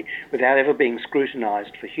willy-nilly without ever being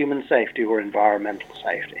scrutinised for human safety or environmental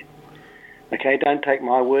safety. Okay, don't take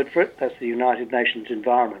my word for it. That's the United Nations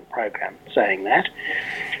Environment Programme saying that.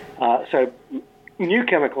 So new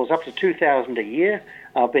chemicals, up to 2,000 a year,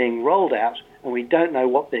 are being rolled out, and we don't know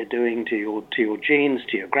what they're doing to your genes,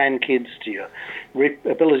 to your grandkids, to your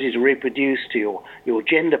ability to reproduce, to your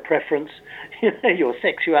gender preference, your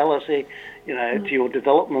sexuality, to your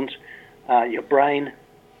development, your brain.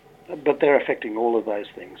 But they're affecting all of those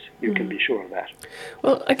things. You can be sure of that.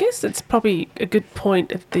 Well, I guess it's probably a good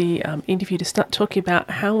point of the interview to start talking about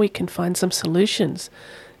how we can find some solutions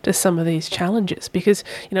to some of these challenges, because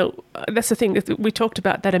that's the thing that we talked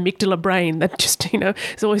about, that amygdala brain that just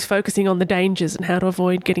is always focusing on the dangers and how to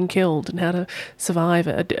avoid getting killed and how to survive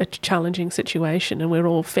a challenging situation, and we're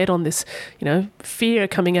all fed on this fear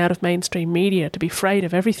coming out of mainstream media to be afraid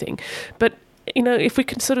of everything. But if we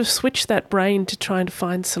can sort of switch that brain to trying to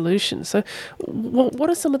find solutions. So what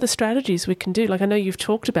are some of the strategies we can do? Like, I know you've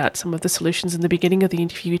talked about some of the solutions in the beginning of the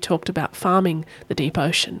interview. You talked about farming the deep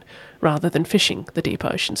ocean rather than fishing the deep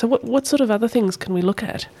ocean. So what sort of other things can we look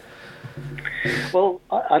at? Well,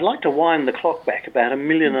 I'd like to wind the clock back about 1.5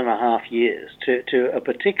 million years to a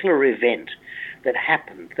particular event that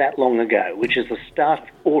happened that long ago, which is the start of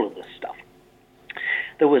all of this stuff.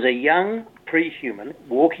 There was a young pre-human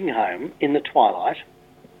walking home in the twilight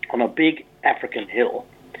on a big African hill,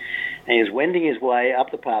 and he was wending his way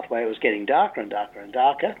up the pathway. It was getting darker and darker and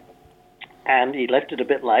darker, and he left it a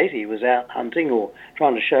bit late. He was out hunting or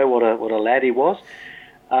trying to show what a lad he was.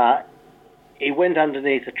 He went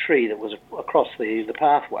underneath a tree that was across the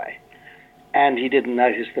pathway, and he didn't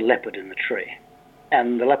notice the leopard in the tree.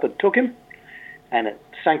 And the leopard took him, and it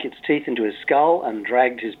sunk its teeth into his skull and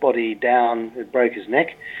dragged his body down. It broke his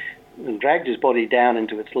neck and dragged his body down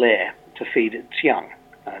into its lair to feed its young.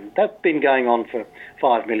 And that's been going on for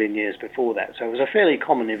 5 million years before that. So it was a fairly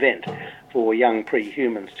common event for young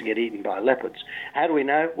pre-humans to get eaten by leopards. How do we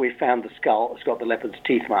know? We found the skull. It's got the leopard's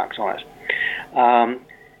teeth marks on it.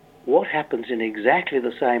 What happens in exactly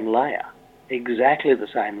the same layer? Exactly the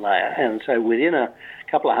same layer. And so within a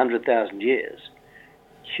couple of 100,000 years,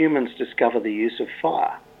 humans discover the use of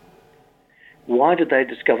fire. Why did they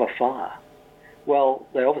discover fire? Well,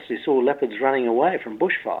 they obviously saw leopards running away from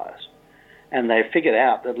bushfires, and they figured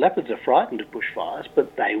out that leopards are frightened of bushfires,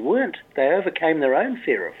 but they weren't. They overcame their own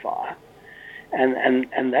fear of fire,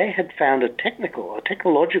 and they had found a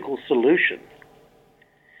technological solution,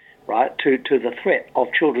 right, to the threat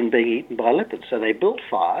of children being eaten by leopards. So they built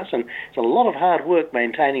fires, and it's a lot of hard work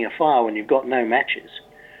maintaining a fire when you've got no matches,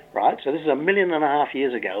 right? So this is 1.5 million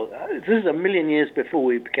years ago. This is 1 million years before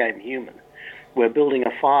we became human. We're building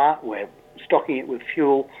a fire, we're stocking it with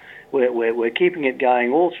fuel, we're keeping it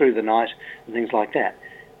going all through the night and things like that.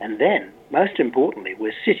 And then, most importantly,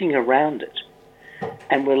 we're sitting around it.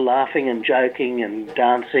 and we're laughing and joking and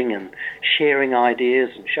dancing and sharing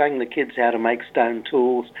ideas and showing the kids how to make stone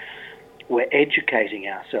tools. We're educating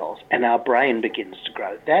ourselves, and our brain begins to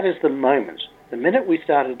grow. That is the moment. The minute we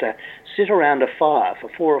started to sit around a fire for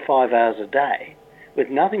 4 or 5 hours a day with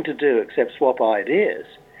nothing to do except swap ideas,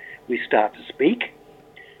 we start to speak.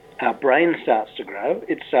 Our brain starts to grow.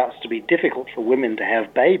 It starts to be difficult for women to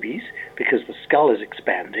have babies because the skull is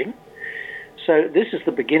expanding. So this is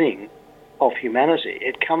the beginning of humanity.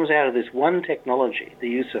 It comes out of this one technology, the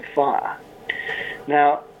use of fire.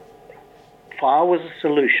 Now, fire was a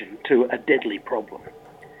solution to a deadly problem.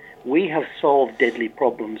 We have solved deadly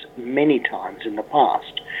problems many times in the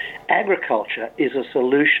past. Agriculture is a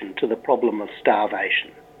solution to the problem of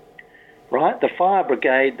starvation. Right? The fire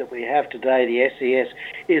brigade that we have today, the SES,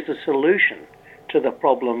 is a solution to the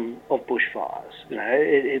problem of bushfires. You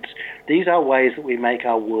know, these are ways that we make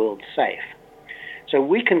our world safe. So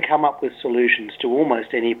we can come up with solutions to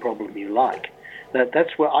almost any problem you like.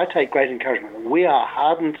 That's where I take great encouragement. We are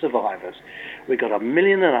hardened survivors. We've got 1.5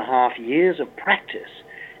 million years of practice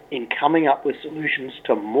in coming up with solutions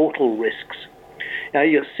to mortal risks. Now,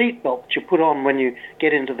 your seatbelt that you put on when you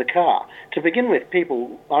get into the car. To begin with,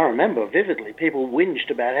 I remember vividly, people whinged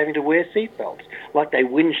about having to wear seatbelts, like they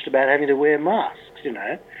whinged about having to wear masks, you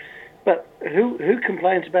know. But who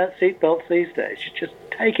complains about seatbelts these days? You just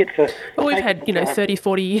take it for... Well, we've had, 30,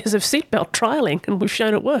 40 years of seatbelt trialling, and we've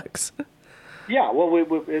shown it works. Yeah, well,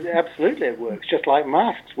 absolutely it works, just like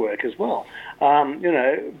masks work as well.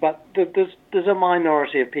 But there's a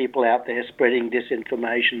minority of people out there spreading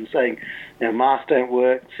disinformation, saying, masks don't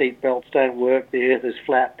work, seatbelts don't work, the earth is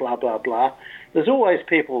flat, blah, blah, blah. There's always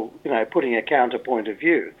people, putting a counterpoint of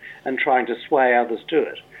view and trying to sway others to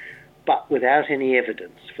it, but without any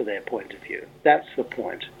evidence for their point of view. That's the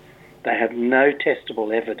point. They have no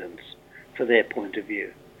testable evidence for their point of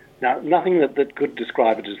view. Now, nothing that could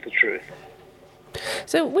describe it as the truth.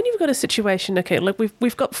 So when you've got a situation, okay, look,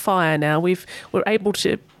 we've got fire now. We're able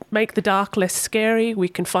to make the dark less scary. We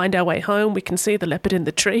can find our way home. We can see the leopard in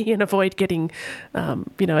the tree and avoid getting,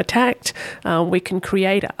 attacked. We can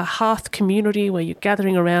create a hearth community where you're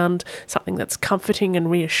gathering around something that's comforting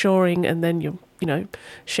and reassuring, and then you're,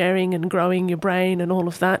 sharing and growing your brain and all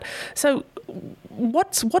of that. So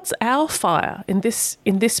what's our fire in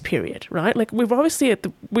this period, right? Like we've obviously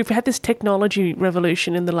we've had this technology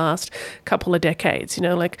revolution in the last couple of decades.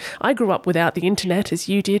 Like I grew up without the internet as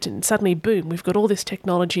you did, and suddenly boom, we've got all this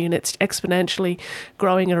technology and it's exponentially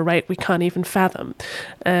growing at a rate we can't even fathom.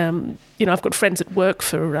 I've got friends that work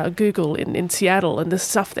for Google in Seattle, and the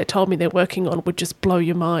stuff they told me they're working on would just blow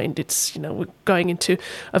your mind. It's, we're going into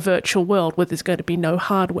a virtual world where there's going to be no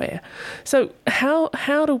hardware. So how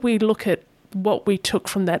do we look at what we took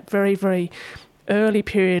from that very, very early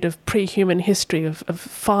period of pre-human history of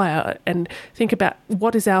fire and think about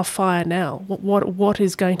what is our fire now? What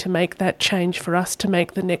is going to make that change for us to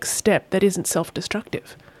make the next step that isn't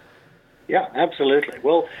self-destructive? Yeah, absolutely.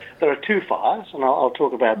 Well, there are two fires, and I'll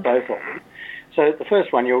talk about both of them. So the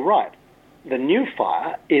first one, you're right. The new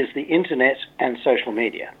fire is the internet and social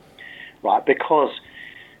media, right? Because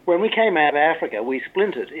when we came out of Africa, we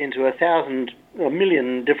splintered into 1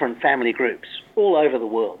 million different family groups all over the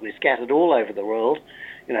world. We scattered all over the world.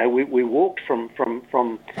 We walked from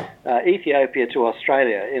Ethiopia to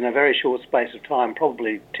Australia in a very short space of time,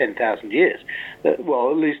 probably 10,000 years.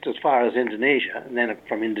 Well, at least as far as Indonesia, and then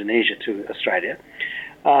from Indonesia to Australia.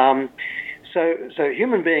 So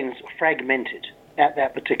human beings fragmented at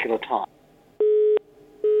that particular time.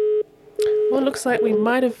 Well, it looks like we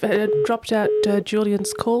might have dropped out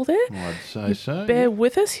Julian's call there. I'd say so. Bear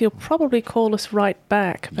with us. He'll probably call us right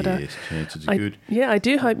back. But, yes, chances are good. Yeah, I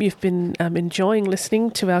do hope you've been enjoying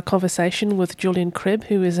listening to our conversation with Julian Cribb,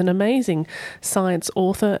 who is an amazing science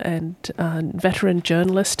author and veteran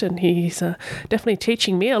journalist, and he's definitely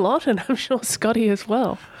teaching me a lot, and I'm sure Scotty as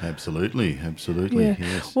well. Absolutely, yeah.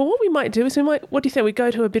 Yes. Well, what we might do is what do you think, we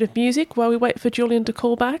go to a bit of music while we wait for Julian to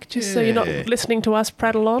call back, just so you're not listening to us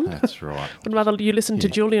prattle on? That's right. But rather you listen to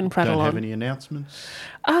Julian prattle on. Don't have any announcements?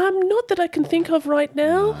 Not that I can think of right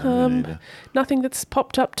now. No, nothing that's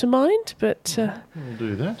popped up to mind, but... we'll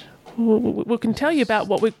do that. We can tell you about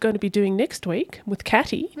what we're going to be doing next week with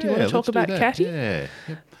Catty. Do you want to talk about Catty? Yeah.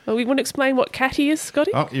 Yep. Well, we want to explain what Catty is,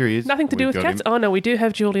 Scotty? Oh, here he is. Nothing to do with cats? Oh, no, we do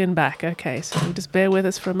have Julian back. Okay, so just bear with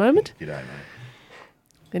us for a moment. G'day, mate.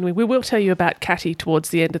 Then we will tell you about Catty towards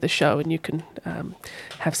the end of the show, and you can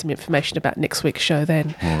have some information about next week's show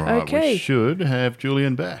then. All right, okay. We should have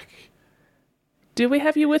Julian back. Do we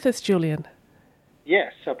have you with us, Julian?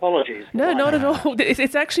 Yes, apologies. No, not at all.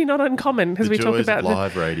 It's actually not uncommon because The we talk joys of about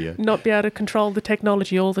live radio. not be able to control the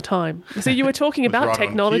technology all the time. So you were talking about right on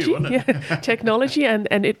technology, cue, wasn't it? technology, and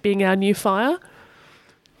it being our new fire.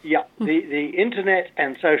 Yeah, the internet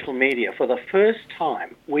and social media, for the first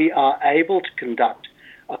time, we are able to conduct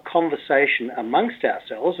a conversation amongst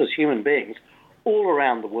ourselves as human beings all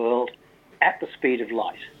around the world at the speed of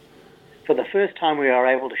light. For the first time, we are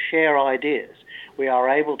able to share ideas. We are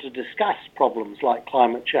able to discuss problems like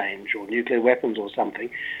climate change or nuclear weapons or something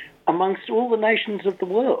amongst all the nations of the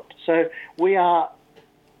world. So we are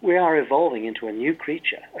evolving into a new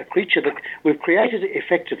creature, a creature that we've created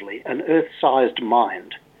effectively an Earth-sized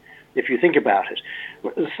mind. If you think about it,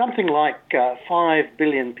 something like 5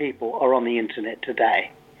 billion people are on the internet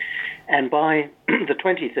today, and by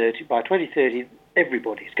 2030,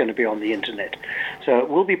 everybody's going to be on the internet. So it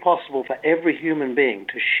will be possible for every human being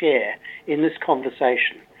to share in this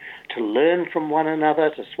conversation, to learn from one another,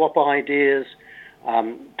 to swap ideas,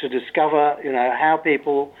 to discover, how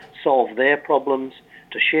people solve their problems,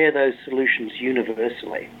 to share those solutions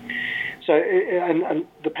universally. So, and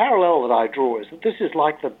the parallel that I draw is that this is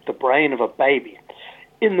like the brain of a baby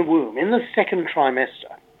in the womb, in the second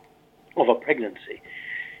trimester of a pregnancy,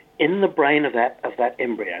 in the brain of that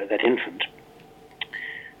embryo, that infant.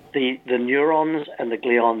 The neurons and the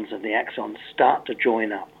glions and the axons start to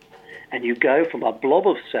join up, and you go from a blob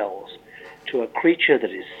of cells to a creature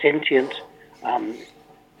that is sentient.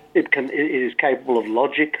 It is capable of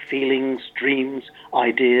logic, feelings, dreams,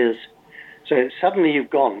 ideas. So suddenly you've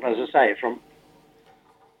gone, as I say, from...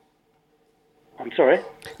 I'm sorry?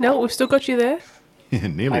 No, we've still got you there.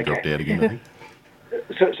 Nearly dropped out again, I think.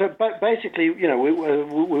 So basically,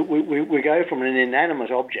 we go from an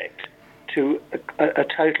inanimate object to a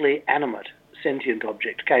totally animate, sentient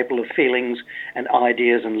object, capable of feelings and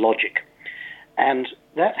ideas and logic. And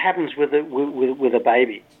that happens with a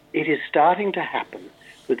baby. It is starting to happen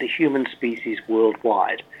with the human species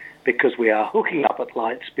worldwide, because we are hooking up at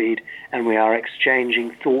light speed and we are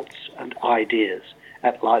exchanging thoughts and ideas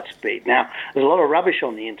at light speed. Now, there's a lot of rubbish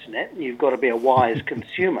on the internet, and you've got to be a wise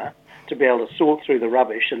consumer to be able to sort through the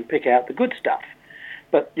rubbish and pick out the good stuff.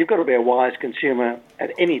 But you've got to be a wise consumer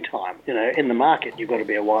at any time. In the market, you've got to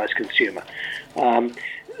be a wise consumer. But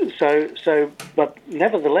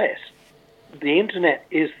nevertheless, the internet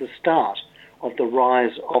is the start of the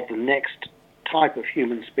rise of the next type of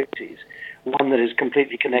human species, one that is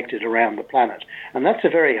completely connected around the planet. And that's a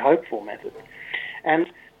very hopeful method. And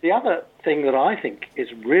the other thing that I think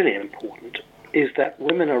is really important is that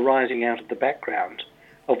women are rising out of the background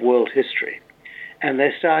of world history, and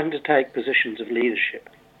they're starting to take positions of leadership.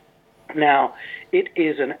 Now, it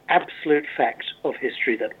is an absolute fact of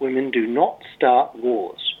history that women do not start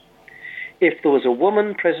wars. If there was a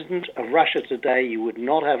woman president of Russia today, you would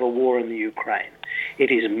not have a war in the Ukraine.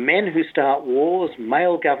 It is men who start wars,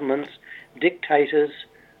 male governments, dictators,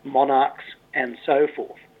 monarchs, and so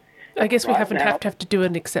forth. I guess we have to do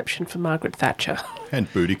an exception for Margaret Thatcher. And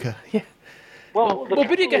Boudica. Yeah. Well,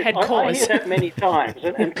 Boudica had cause. I hear that many times,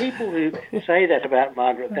 and people who say that about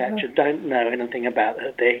Margaret Thatcher don't know anything about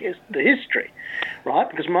the history, right?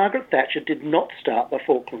 Because Margaret Thatcher did not start the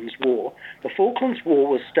Falklands War. The Falklands War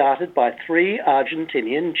was started by 3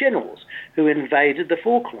 Argentinian generals who invaded the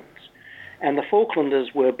Falklands. And the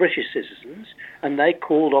Falklanders were British citizens, and they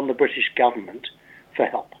called on the British government for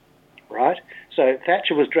help, right? So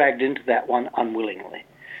Thatcher was dragged into that one unwillingly.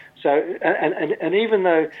 So, and even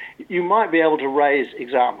though you might be able to raise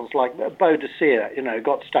examples like Boadicea,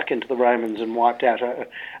 got stuck into the Romans and wiped out a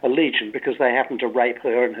legion because they happened to rape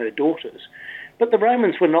her and her daughters. But the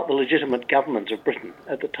Romans were not the legitimate government of Britain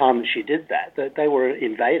at the time that she did that. They were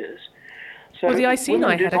invaders. So well, the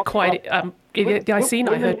Iceni had the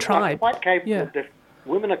Iceni, her tribe.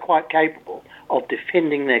 Women are quite capable of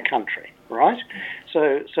defending their country, right?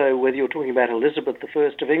 So whether you're talking about Elizabeth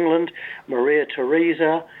I of England, Maria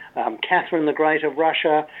Theresa, Catherine the Great of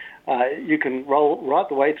Russia, you can roll right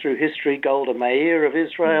the way through history, Golda Meir of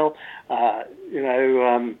Israel,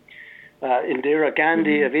 Indira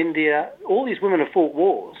Gandhi of India. All these women have fought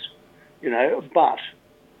wars, but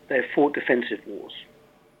they've fought defensive wars.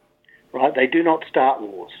 Right, they do not start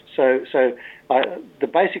wars. So the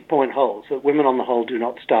basic point holds that women on the whole do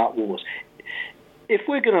not start wars. If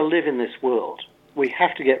we're going to live in this world, we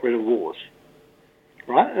have to get rid of wars,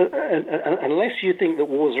 right? Unless you think that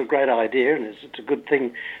wars are a great idea and it's a good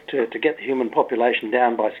thing to get the human population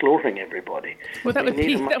down by slaughtering everybody. Well, that would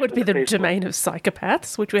be the domain of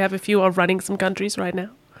psychopaths, which we have a few of running some countries right now.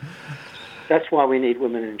 That's why we need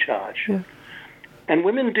women in charge. Yeah. And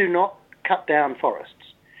women do not cut down forests.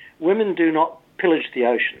 Women do not pillage the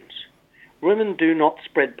oceans. Women do not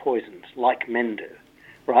spread poisons like men do,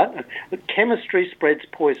 right? Chemistry spreads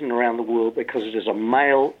poison around the world because it is a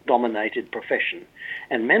male-dominated profession,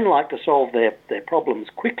 and men like to solve their problems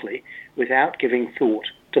quickly without giving thought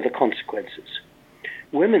to the consequences.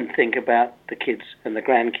 Women think about the kids and the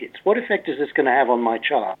grandkids. What effect is this going to have on my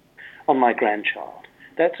child, on my grandchild?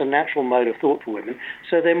 That's a natural mode of thought for women,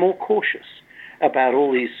 so they're more cautious about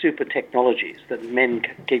all these super technologies that men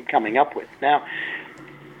keep coming up with. Now,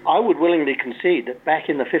 I would willingly concede that back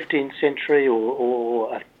in the 15th century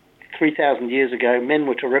or 3,000 years ago, men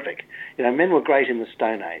were terrific. Men were great in the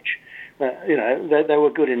Stone Age. They were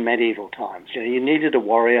good in medieval times. You needed a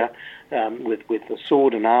warrior with the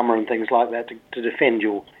sword and armour and things like that to defend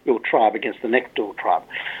your tribe against the next door tribe.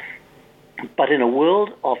 But in a world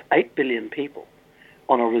of 8 billion people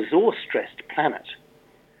on a resource-stressed planet,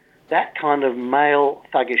 that kind of male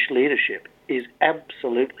thuggish leadership is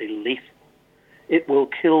absolutely lethal. It will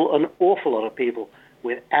kill an awful lot of people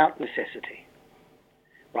without necessity.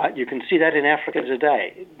 Right? You can see that in Africa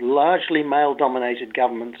today. Largely male-dominated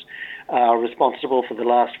governments are responsible for the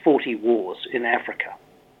last 40 wars in Africa,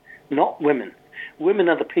 not women. Women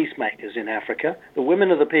are the peacemakers in Africa. The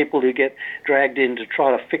women are the people who get dragged in to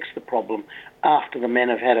try to fix the problem after the men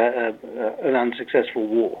have had an unsuccessful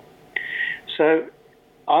war. So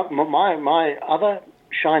my other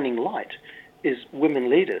shining light is women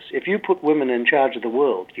leaders. If you put women in charge of the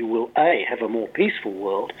world, you will, A, have a more peaceful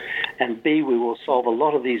world, and B, we will solve a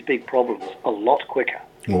lot of these big problems a lot quicker.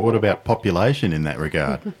 Well, what about population in that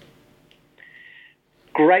regard?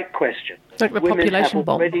 Great question. Like the women population have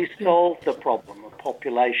bomb. already solved the problem of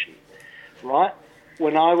population, right?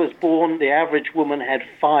 When I was born, the average woman had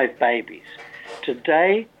 5 babies.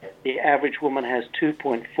 Today, the average woman has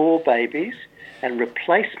 2.4 babies, and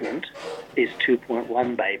replacement is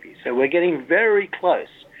 2.1 babies. So we're getting very close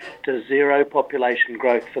to zero population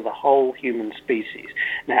growth for the whole human species.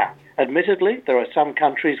 Now, admittedly, there are some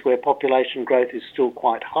countries where population growth is still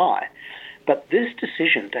quite high, but this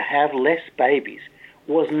decision to have less babies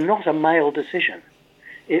was not a male decision.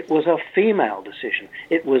 It was a female decision.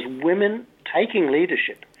 It was women taking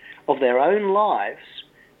leadership of their own lives,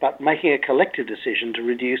 but making a collective decision to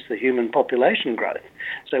reduce the human population growth.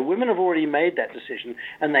 So women have already made that decision,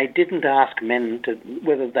 and they didn't ask men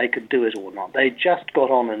whether they could do it or not. They just got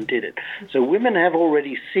on and did it. So women have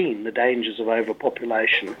already seen the dangers of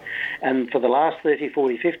overpopulation, and for the last 30,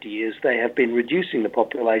 40, 50 years, they have been reducing the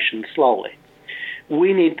population slowly.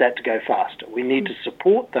 We need that to go faster. We need to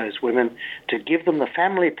support those women, to give them the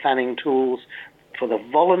family planning tools for the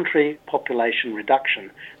voluntary population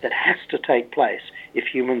reduction that has to take place if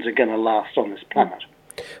humans are going to last on this planet.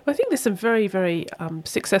 Well, I think there's some very, very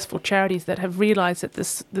successful charities that have realised that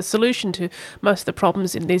the solution to most of the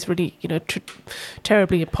problems in these really,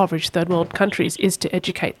 terribly impoverished third world countries is to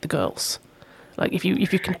educate the girls. Like if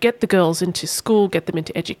you can get the girls into school, get them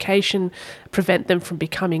into education, prevent them from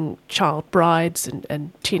becoming child brides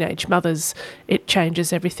and teenage mothers, it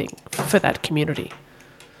changes everything for that community.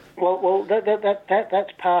 Well,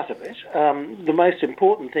 that's part of it. The most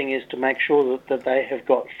important thing is to make sure that they have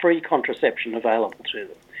got free contraception available to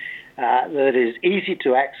them, that it is easy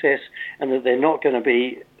to access, and that they're not going to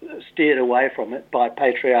be steered away from it by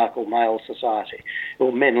patriarchal male society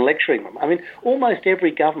or men lecturing them. I mean, almost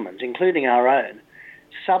every government, including our own,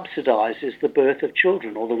 subsidises the birth of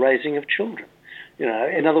children or the raising of children.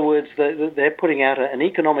 In other words, they're putting out an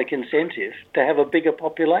economic incentive to have a bigger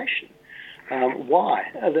population.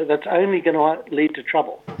 Why? That's only going to lead to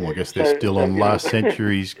trouble. Well, I guess they're still on last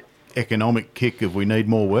century's economic kick of we need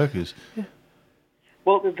more workers. Yeah.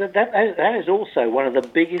 Well, that is also one of the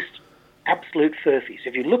biggest absolute furphies.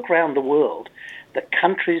 If you look around the world, the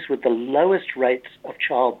countries with the lowest rates of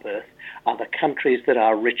childbirth are the countries that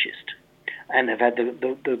are richest and have had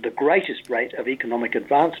the greatest rate of economic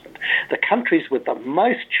advancement. The countries with the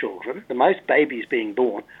most children, the most babies being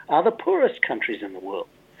born, are the poorest countries in the world.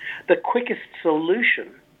 The quickest solution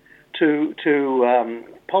to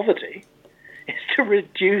poverty is to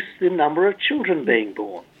reduce the number of children being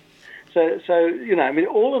born. So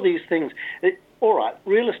all of these things. All right,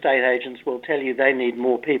 real estate agents will tell you they need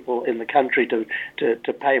more people in the country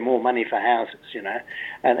to pay more money for houses,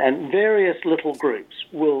 and various little groups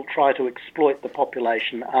will try to exploit the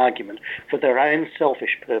population argument for their own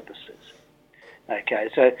selfish purposes. Okay,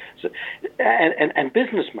 so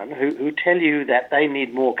businessmen who tell you that they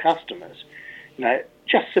need more customers,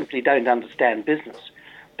 just simply don't understand business,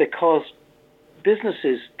 because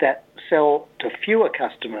businesses that sell to fewer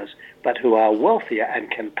customers but who are wealthier and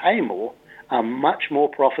can pay more are much more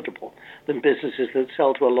profitable than businesses that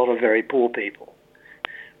sell to a lot of very poor people.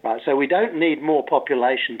 Right, so we don't need more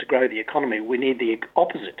population to grow the economy. We need the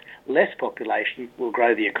opposite. Less population will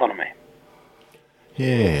grow the economy.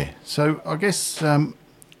 Yeah. So I guess, have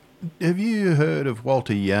you heard of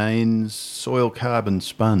Walter Yane's soil carbon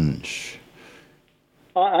sponge?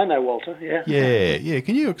 I know Walter, yeah. Yeah.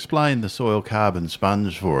 Can you explain the soil carbon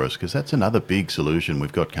sponge for us? Because that's another big solution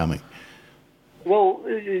we've got coming. Well,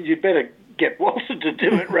 you'd better get Walter to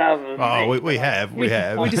do it rather than me. We have. We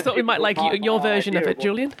just thought we might like your version of it,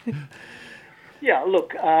 Julian. Yeah,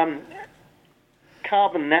 look,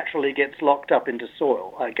 carbon naturally gets locked up into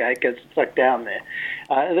soil, okay? It gets stuck down there.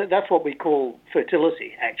 That's what we call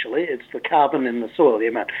fertility, actually. It's the carbon in the soil, the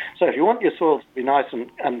amount. So if you want your soil to be nice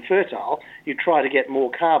and fertile, you try to get more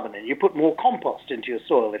carbon in. You put more compost into your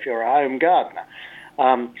soil if you're a home gardener.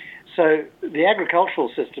 So the agricultural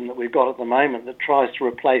system that we've got at the moment that tries to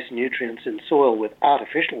replace nutrients in soil with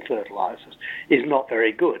artificial fertilizers is not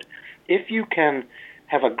very good. If you can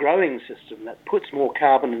have a growing system that puts more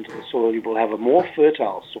carbon into the soil, you will have a more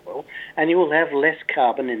fertile soil and you will have less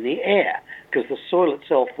carbon in the air because the soil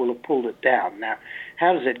itself will have pulled it down. Now,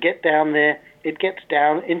 how does it get down there? It gets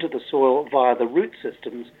down into the soil via the root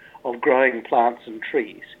systems of growing plants and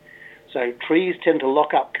trees. So trees tend to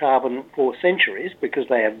lock up carbon for centuries because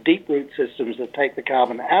they have deep root systems that take the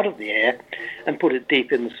carbon out of the air and put it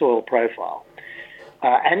deep in the soil profile.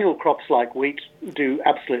 Annual crops like wheat do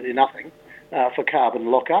absolutely nothing for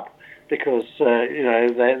carbon lockup because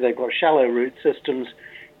they've got shallow root systems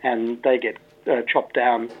and they get chopped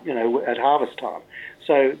down at harvest time.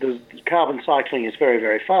 So the carbon cycling is very,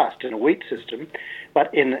 very fast in a wheat system,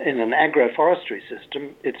 but in an agroforestry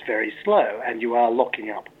system it's very slow and you are locking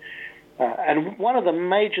up. And one of the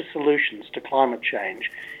major solutions to climate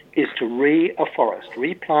change is to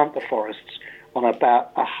replant the forests on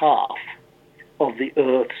about a half of the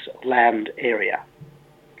Earth's land area.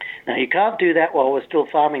 Now, you can't do that while we're still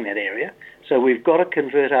farming that area, so we've got to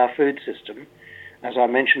convert our food system, as I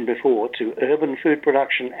mentioned before, to urban food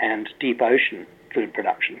production and deep ocean food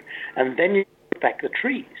production. And then you put back the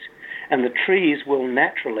trees, and the trees will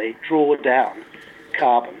naturally draw down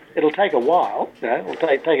carbon. It'll take a while, it'll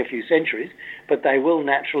take a few centuries, but they will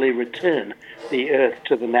naturally return the Earth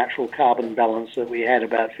to the natural carbon balance that we had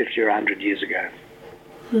about 50 or 100 years ago.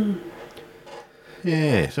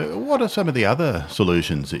 Yeah, so what are some of the other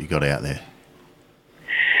solutions that you got out there?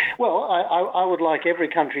 Well, I would like every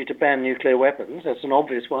country to ban nuclear weapons. That's an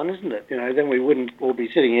obvious one, isn't it? Then we wouldn't all be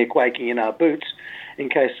sitting here quaking in our boots in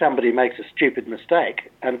case somebody makes a stupid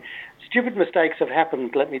mistake. And stupid mistakes have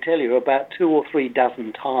happened, let me tell you, about 2 or 3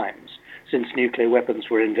 dozen times since nuclear weapons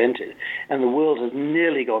were invented. And the world has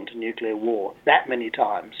nearly gone to nuclear war that many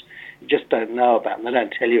times. You just don't know about them. They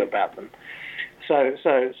don't tell you about them. So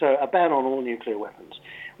a ban on all nuclear weapons.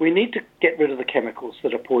 We need to get rid of the chemicals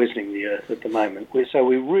that are poisoning the Earth at the moment. So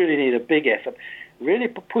we really need a big effort, really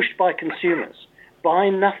pushed by consumers. Buy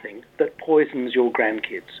nothing that poisons your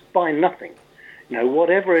grandkids. Buy nothing.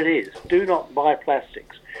 Whatever it is, do not buy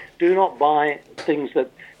plastics. Do not buy things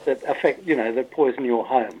that affect, that poison your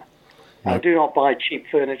home. Do not buy cheap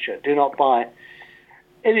furniture. Do not buy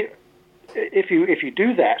any. If you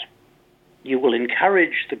do that, you will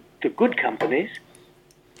encourage the good companies,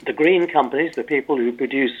 the green companies, the people who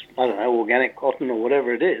produce, organic cotton or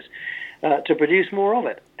whatever it is, to produce more of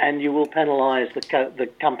it, and you will penalise the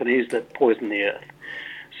companies that poison the Earth.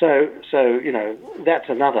 So that's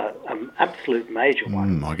another absolute major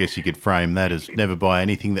one. I guess you could frame that as never buy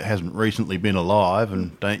anything that hasn't recently been alive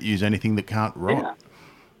and don't use anything that can't rot. Yeah.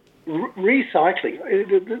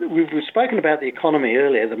 Recycling. We've spoken about the economy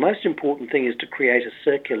earlier. The most important thing is to create a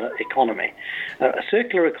circular economy. A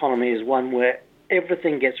circular economy is one where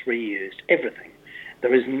everything gets reused, everything.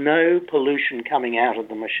 There is no pollution coming out of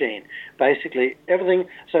the machine. Basically, everything.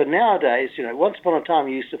 So nowadays, once upon a time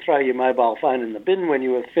you used to throw your mobile phone in the bin when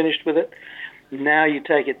you were finished with it. Now you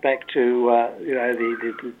take it back to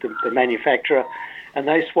the manufacturer, and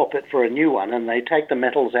they swap it for a new one, and they take the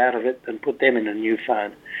metals out of it and put them in a new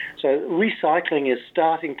phone. So recycling is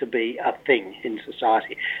starting to be a thing in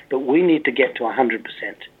society, but we need to get to 100%.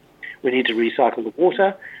 We need to recycle the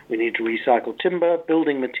water, we need to recycle timber,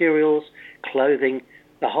 building materials, clothing,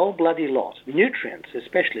 the whole bloody lot. Nutrients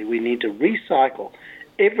especially, we need to recycle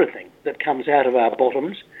everything that comes out of our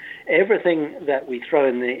bottoms, everything that we throw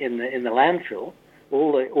in the landfill.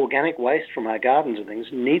 All the organic waste from our gardens and things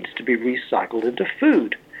needs to be recycled into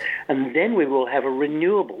food. And then we will have a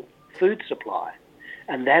renewable food supply.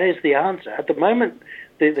 And that is the answer. At the moment,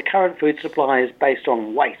 the current food supply is based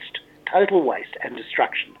on waste, total waste and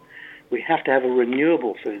destruction. We have to have a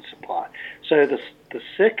renewable food supply. So the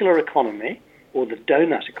circular economy or the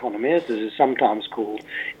donut economy, as it is sometimes called,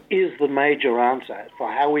 is the major answer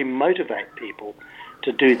for how we motivate people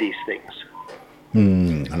to do these things.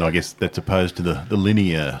 And I guess that's opposed to the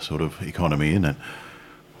linear sort of economy, isn't it?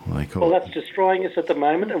 Well, that's destroying us at the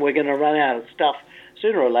moment, and we're going to run out of stuff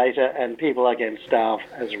sooner or later, and people are going to starve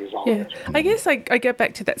as a result of it. I guess I go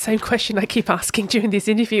back to that same question I keep asking during this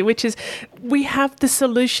interview, which is we have the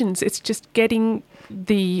solutions. It's just getting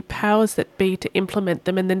the powers that be to implement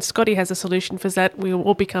them. And then Scotty has a solution for that. We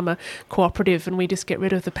all become a cooperative and we just get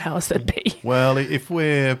rid of the powers that be. Well, if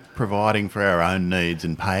we're providing for our own needs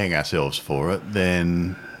and paying ourselves for it,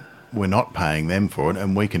 then we're not paying them for it,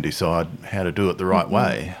 and we can decide how to do it the right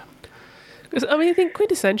way. Because, I think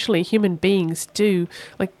quintessentially human beings do,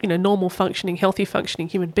 normal functioning, healthy functioning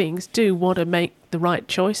human beings do want to make the right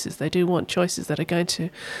choices. They do want choices that are going to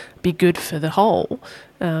be good for the whole.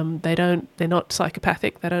 They're not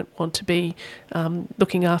psychopathic. They don't want to be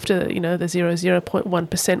looking after, the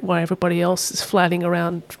 0.1% while everybody else is flatting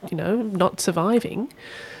around, not surviving.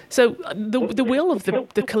 So the will of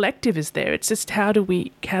the collective is there. It's just how do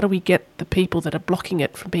we get the people that are blocking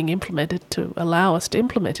it from being implemented to allow us to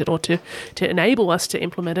implement it, or to enable us to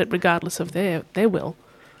implement it regardless of their will?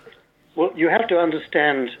 Well, you have to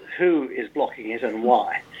understand who is blocking it and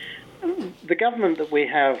why. The government that we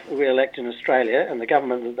elect in Australia, and the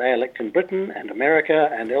government that they elect in Britain and America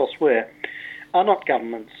and elsewhere, are not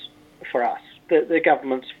governments for us. They're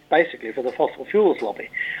governments basically for the fossil fuels lobby.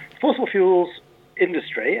 Fossil fuels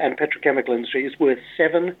industry and petrochemical industry is worth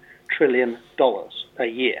 $7 trillion a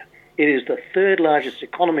year. It is the third largest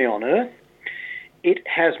economy on Earth.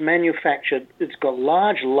 It's got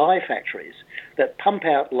large lie factories that pump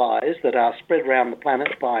out lies that are spread around the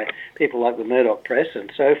planet by people like the Murdoch press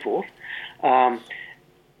and so forth. And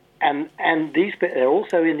these are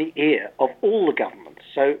also in the ear of all the governments.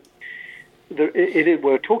 So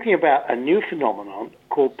we're talking about a new phenomenon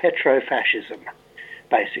called petrofascism,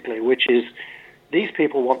 basically, which is these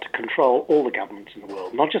people want to control all the governments in the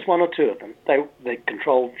world, not just one or two of them. They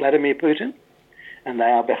control Vladimir Putin, and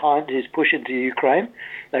they are behind his push into Ukraine.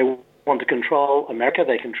 They want to control America.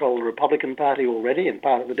 They control the Republican Party already and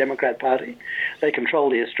part of the Democrat Party. They control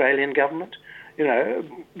the Australian government.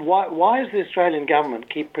 Why does the Australian government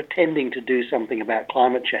keep pretending to do something about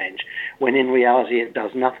climate change when in reality it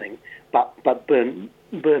does nothing but burn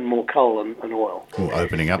more coal and oil? Well,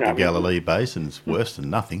 opening up the Galilee Basin's worse than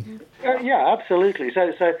nothing. Yeah, absolutely.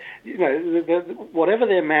 So whatever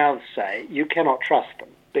their mouths say, you cannot trust them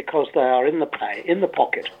because they are in the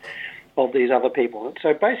pocket of these other people.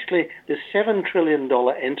 So basically, this $7 trillion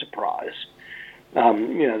enterprise,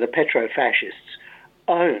 the petrofascists,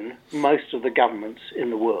 own most of the governments in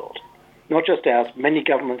the world. Not just ours, many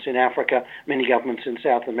governments in Africa, many governments in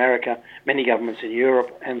South America, many governments in Europe,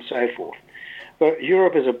 and so forth. But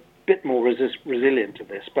Europe is a bit more resilient to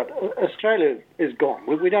this, but Australia is gone.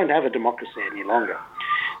 We don't have a democracy any longer.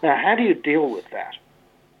 Now, how do you deal with that?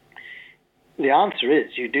 The answer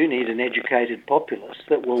is you do need an educated populace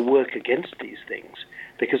that will work against these things,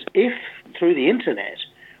 because if, through the internet,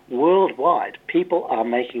 worldwide, people are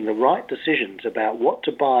making the right decisions about what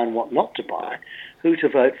to buy and what not to buy, who to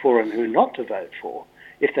vote for and who not to vote for,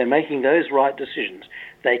 if they're making those right decisions,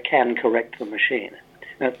 they can correct the machine.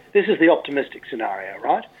 Now, this is the optimistic scenario,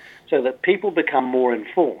 right? So that people become more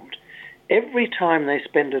informed. Every time they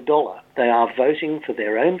spend $1, they are voting for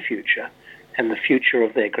their own future and the future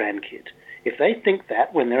of their grandkids. If they think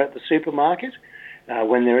that when they're at the supermarket,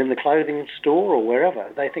 when they're in the clothing store or wherever,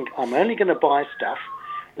 they think, I'm only going to buy stuff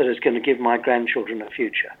that is going to give my grandchildren a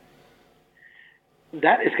future.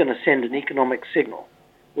 That is going to send an economic signal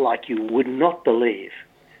like you would not believe,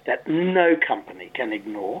 that no company can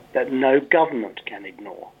ignore, that no government can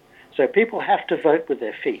ignore. So people have to vote with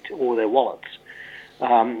their feet or their wallets,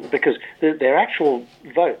 because their actual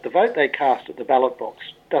vote, the vote they cast at the ballot box,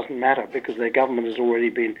 doesn't matter because their government has already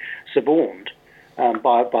been suborned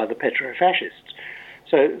by the petrofascists.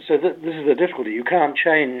 So this is the difficulty. You can't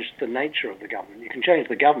change the nature of the government. You can change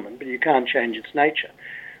the government, but you can't change its nature.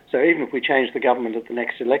 So even if we change the government at the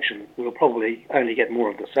next election, we'll probably only get more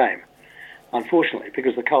of the same, unfortunately,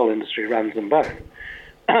 because the coal industry runs them both.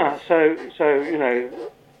 So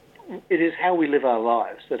it is how we live our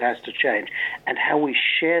lives that has to change, and how we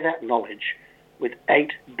share that knowledge with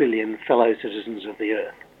 8 billion fellow citizens of the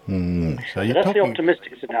Earth. So that's the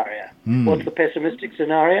optimistic scenario. What's the pessimistic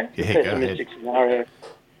scenario? The pessimistic scenario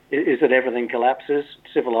is that everything collapses,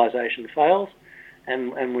 civilization fails,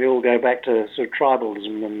 and we all go back to sort of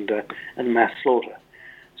tribalism and mass slaughter.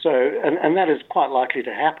 So, and that is quite likely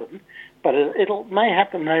to happen, but it may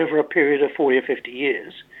happen over a period of 40 or 50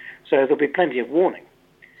 years, so there'll be plenty of warning.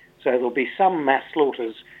 So there'll be some mass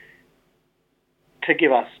slaughters to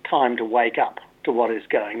give us time to wake up to what is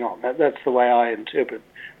going on. That's the way I interpret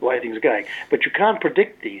the way things are going. But you can't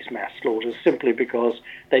predict these mass slaughters simply because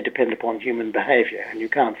they depend upon human behaviour, and you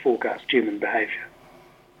can't forecast human behaviour.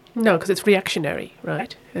 No, because it's reactionary,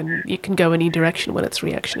 right? And you can go any direction when it's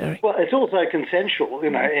reactionary. Well, it's also consensual,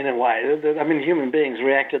 in a way. I mean, human beings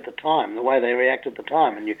react at the time, the way they react at the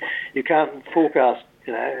time, and you can't forecast,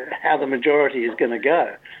 how the majority is going to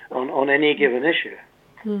go on any given issue.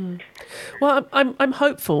 Well, I'm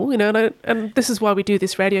hopeful, and this is why we do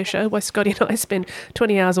this radio show, why Scotty and I spend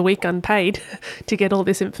 20 hours a week unpaid to get all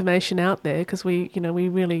this information out there, because we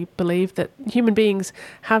really believe that human beings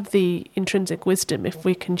have the intrinsic wisdom if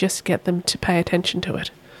we can just get them to pay attention to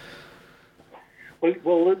it.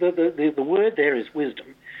 Well, the word there is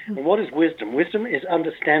wisdom. And what is wisdom? Wisdom is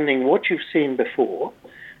understanding what you've seen before,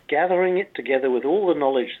 gathering it together with all the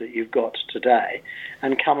knowledge that you've got today,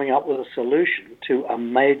 and coming up with a solution to a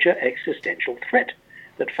major existential threat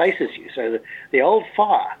that faces you. So the old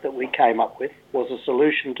fire that we came up with was a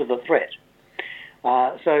solution to the threat.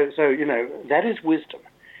 So that is wisdom.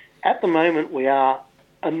 At the moment, we are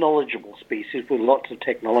a knowledgeable species with lots of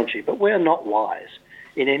technology, but we're not wise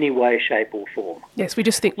in any way, shape or form. Yes, we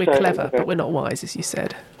just think we're clever, but we're not wise, as you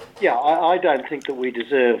said. Yeah, I don't think that we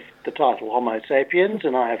deserve the title Homo sapiens,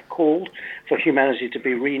 and I have called for humanity to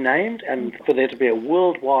be renamed and for there to be a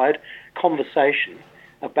worldwide conversation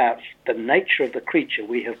about the nature of the creature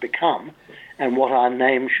we have become and what our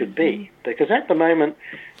name should be. Because at the moment,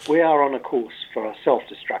 we are on a course for a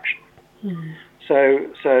self-destruction. So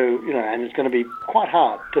and it's going to be quite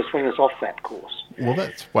hard to swing us off that course. Well,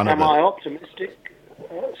 that's one of the... Am I optimistic?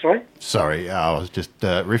 Sorry? Sorry, I was just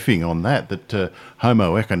riffing on that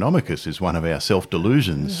Homo economicus is one of our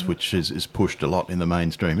self-delusions, which is pushed a lot in the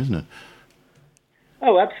mainstream, isn't it?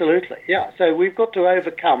 Oh, absolutely, yeah. So we've got to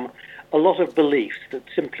overcome a lot of beliefs that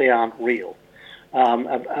simply aren't real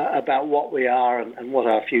about what we are and what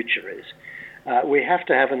our future is. We have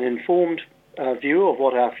to have an informed view of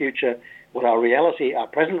what our future, what our reality, our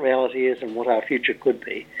present reality is, and what our future could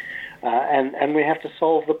be. And we have to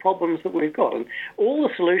solve the problems that we've got. And all the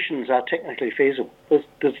solutions are technically feasible.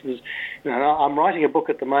 I'm writing a book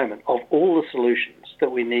at the moment of all the solutions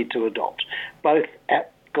that we need to adopt, both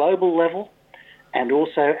at global level and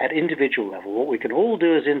also at individual level, what we can all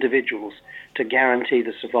do as individuals to guarantee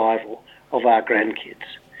the survival of our grandkids.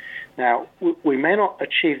 Now, we may not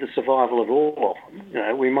achieve the survival of all of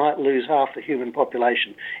them. We might lose half the human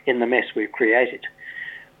population in the mess we've created,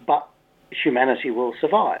 but humanity will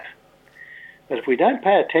survive. But if we don't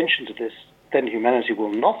pay attention to this, then humanity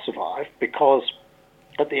will not survive, because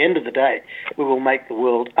at the end of the day, we will make the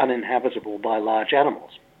world uninhabitable by large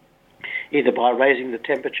animals, either by raising the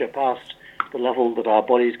temperature past the level that our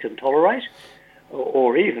bodies can tolerate,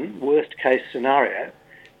 or even, worst case scenario,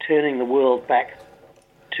 turning the world back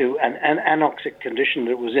to an anoxic condition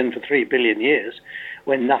that it was in for 3 billion years,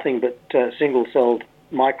 when nothing but single-celled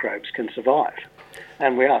microbes can survive.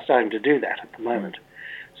 And we are starting to do that at the moment.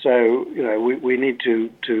 So, we need to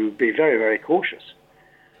be very, very cautious.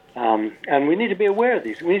 And we need to be aware of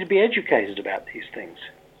these. We need to be educated about these things.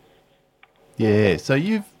 Yeah, so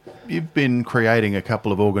you've been creating a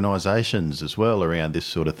couple of organisations as well around this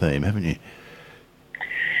sort of theme, haven't you?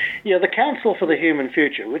 Yeah, the Council for the Human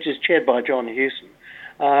Future, which is chaired by John Hewson,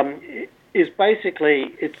 is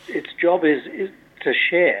basically, its job is to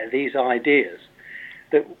share these ideas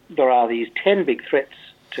that there are these 10 big threats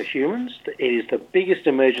to humans. It is the biggest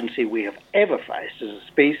emergency we have ever faced as a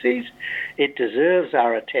species. It deserves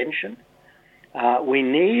our attention. We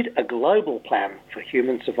need a global plan for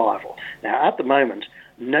human survival. Now, at the moment,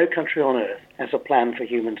 no country on earth has a plan for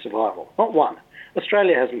human survival. Not one.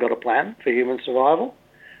 Australia hasn't got a plan for human survival.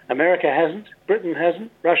 America hasn't. Britain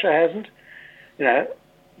hasn't. Russia hasn't.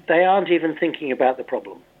 They aren't even thinking about the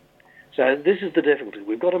problem. So this is the difficulty.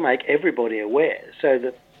 We've got to make everybody aware so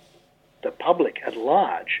that the public at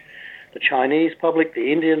large, the Chinese public,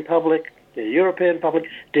 the Indian public, the European public,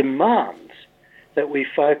 demands that we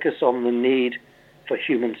focus on the need for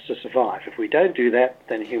humans to survive. If we don't do that,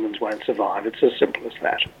 then humans won't survive. It's as simple as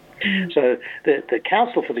that. So the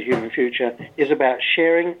Council for the Human Future is about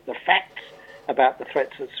sharing the facts about the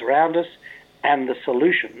threats that surround us and the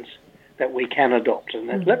solutions that we can adopt.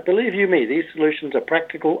 And believe you me, these solutions are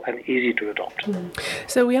practical and easy to adopt.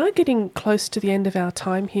 So we are getting close to the end of our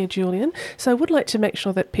time here, Julian. So I would like to make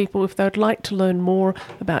sure that people, if they would like to learn more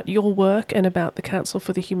about your work and about the Council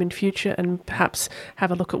for the Human Future, and perhaps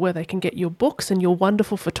have a look at where they can get your books and your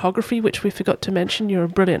wonderful photography, which we forgot to mention. You're a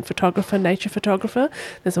brilliant photographer, nature photographer.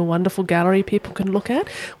 There's a wonderful gallery people can look at.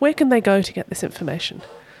 Where can they go to get this information?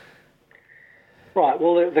 Right,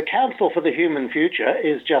 well, the Council for the Human Future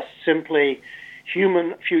is just simply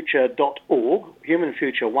humanfuture.org,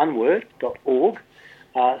 humanfuture, one word, .org,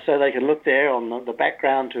 so they can look there on the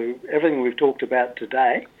background to everything we've talked about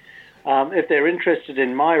today. If they're interested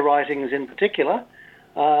in my writings in particular,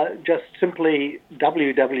 just simply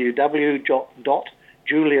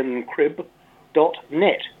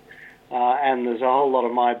www.juliancribb.net. And there's a whole lot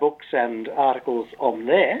of my books and articles on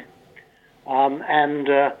there. And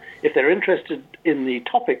if they're interested in the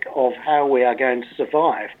topic of how we are going to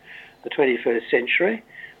survive the 21st century,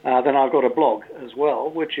 then I've got a blog as well,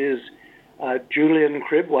 which is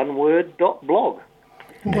juliancribb, one word, .blog.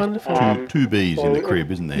 Wonderful. Two B's in the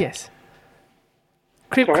crib, isn't there? Yes.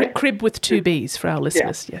 Crib with two B's for our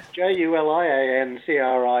listeners. Yeah.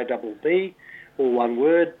 JULIANCRIBB, all one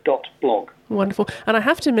word, .blog. Wonderful. And I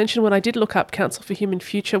have to mention, when I did look up Council for Human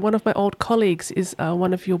Future, one of my old colleagues is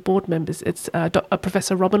one of your board members. It's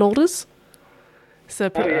Professor Robin Alders.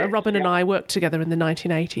 So Robin and I worked together in the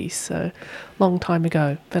 1980s, so long time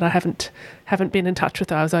ago. But I haven't been in touch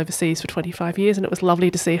with her. I was overseas for 25 years, and it was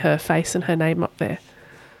lovely to see her face and her name up there.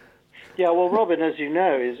 Yeah, well, Robin, as you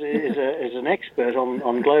know, is an expert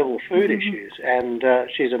on global food issues, and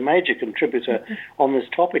she's a major contributor on this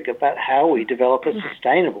topic about how we develop a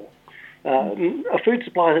sustainable a food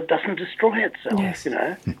supply that doesn't destroy itself. Yes.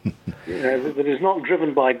 That is not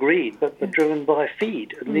driven by greed, but driven by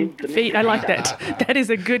feed. Feed, I like that. That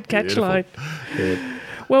is a good catchline. Yeah.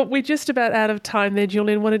 Well, we're just about out of time there,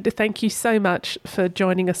 Julian. Wanted to thank you so much for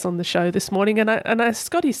joining us on the show this morning. And as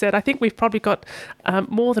Scotty said, I think we've probably got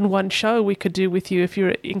more than one show we could do with you if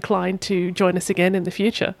you're inclined to join us again in the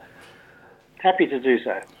future. Happy to do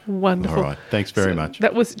so. Wonderful. All right. Thanks very much.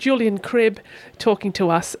 That was Julian Cribb talking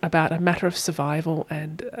to us about a matter of survival,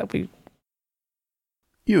 and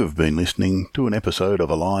You have been listening to an episode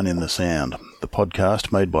of A Line in the Sound, the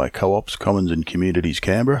podcast made by Co-ops, Commons and Communities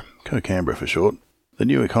Canberra, Co-Canberra for short, the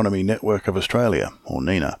New Economy Network of Australia, or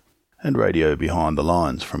NENA, and Radio Behind the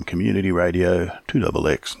Lines from Community Radio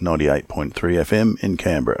 2XX 98.3 FM in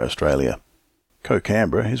Canberra, Australia.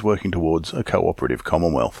 Co-Canberra is working towards a cooperative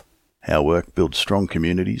Commonwealth. Our work builds strong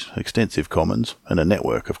communities, extensive commons, and a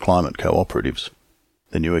network of climate cooperatives.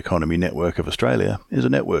 The New Economy Network of Australia is a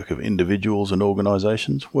network of individuals and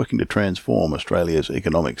organisations working to transform Australia's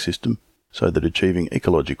economic system so that achieving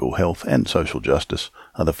ecological health and social justice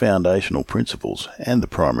are the foundational principles and the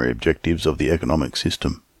primary objectives of the economic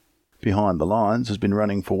system. Behind the Lines has been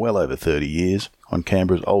running for well over 30 years on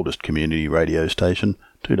Canberra's oldest community radio station,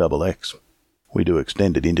 2XX. We do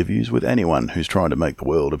extended interviews with anyone who's trying to make the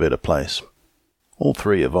world a better place. All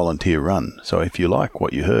three are volunteer-run, so if you like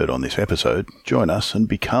what you heard on this episode, join us and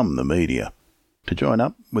become the media. To join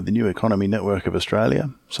up with the New Economy Network of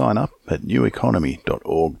Australia, sign up at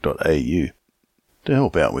neweconomy.org.au. To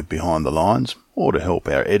help out with Behind the Lines, or to help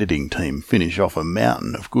our editing team finish off a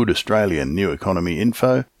mountain of good Australian New Economy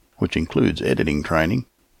info, which includes editing training,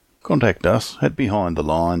 contact us at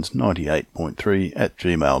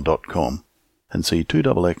behindthelines98.3@gmail.com. and see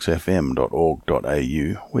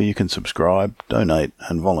 2xxfm.org.au, where you can subscribe, donate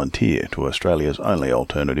and volunteer to Australia's only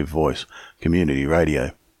alternative voice, community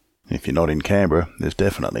radio. If you're not in Canberra, there's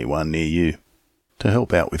definitely one near you. To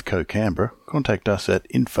help out with Co-Canberra, contact us at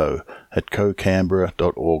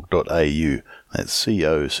info@cocanberra.org.au. That's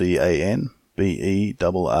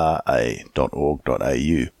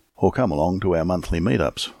COCANBERRA.org.au. Or come along to our monthly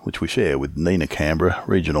meetups, which we share with NENA Canberra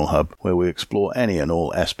Regional Hub, where we explore any and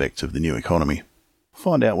all aspects of the new economy.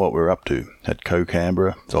 Find out what we're up to at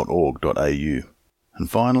cocanberra.org.au.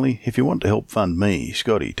 And finally, if you want to help fund me,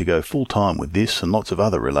 Scotty, to go full-time with this and lots of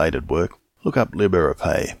other related work, look up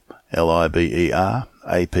Liberapay, LIBERAPAY,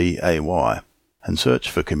 and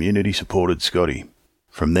search for Community-Supported Scotty.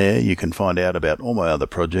 From there, you can find out about all my other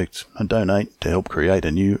projects and donate to help create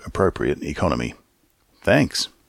a new, appropriate economy. Thanks.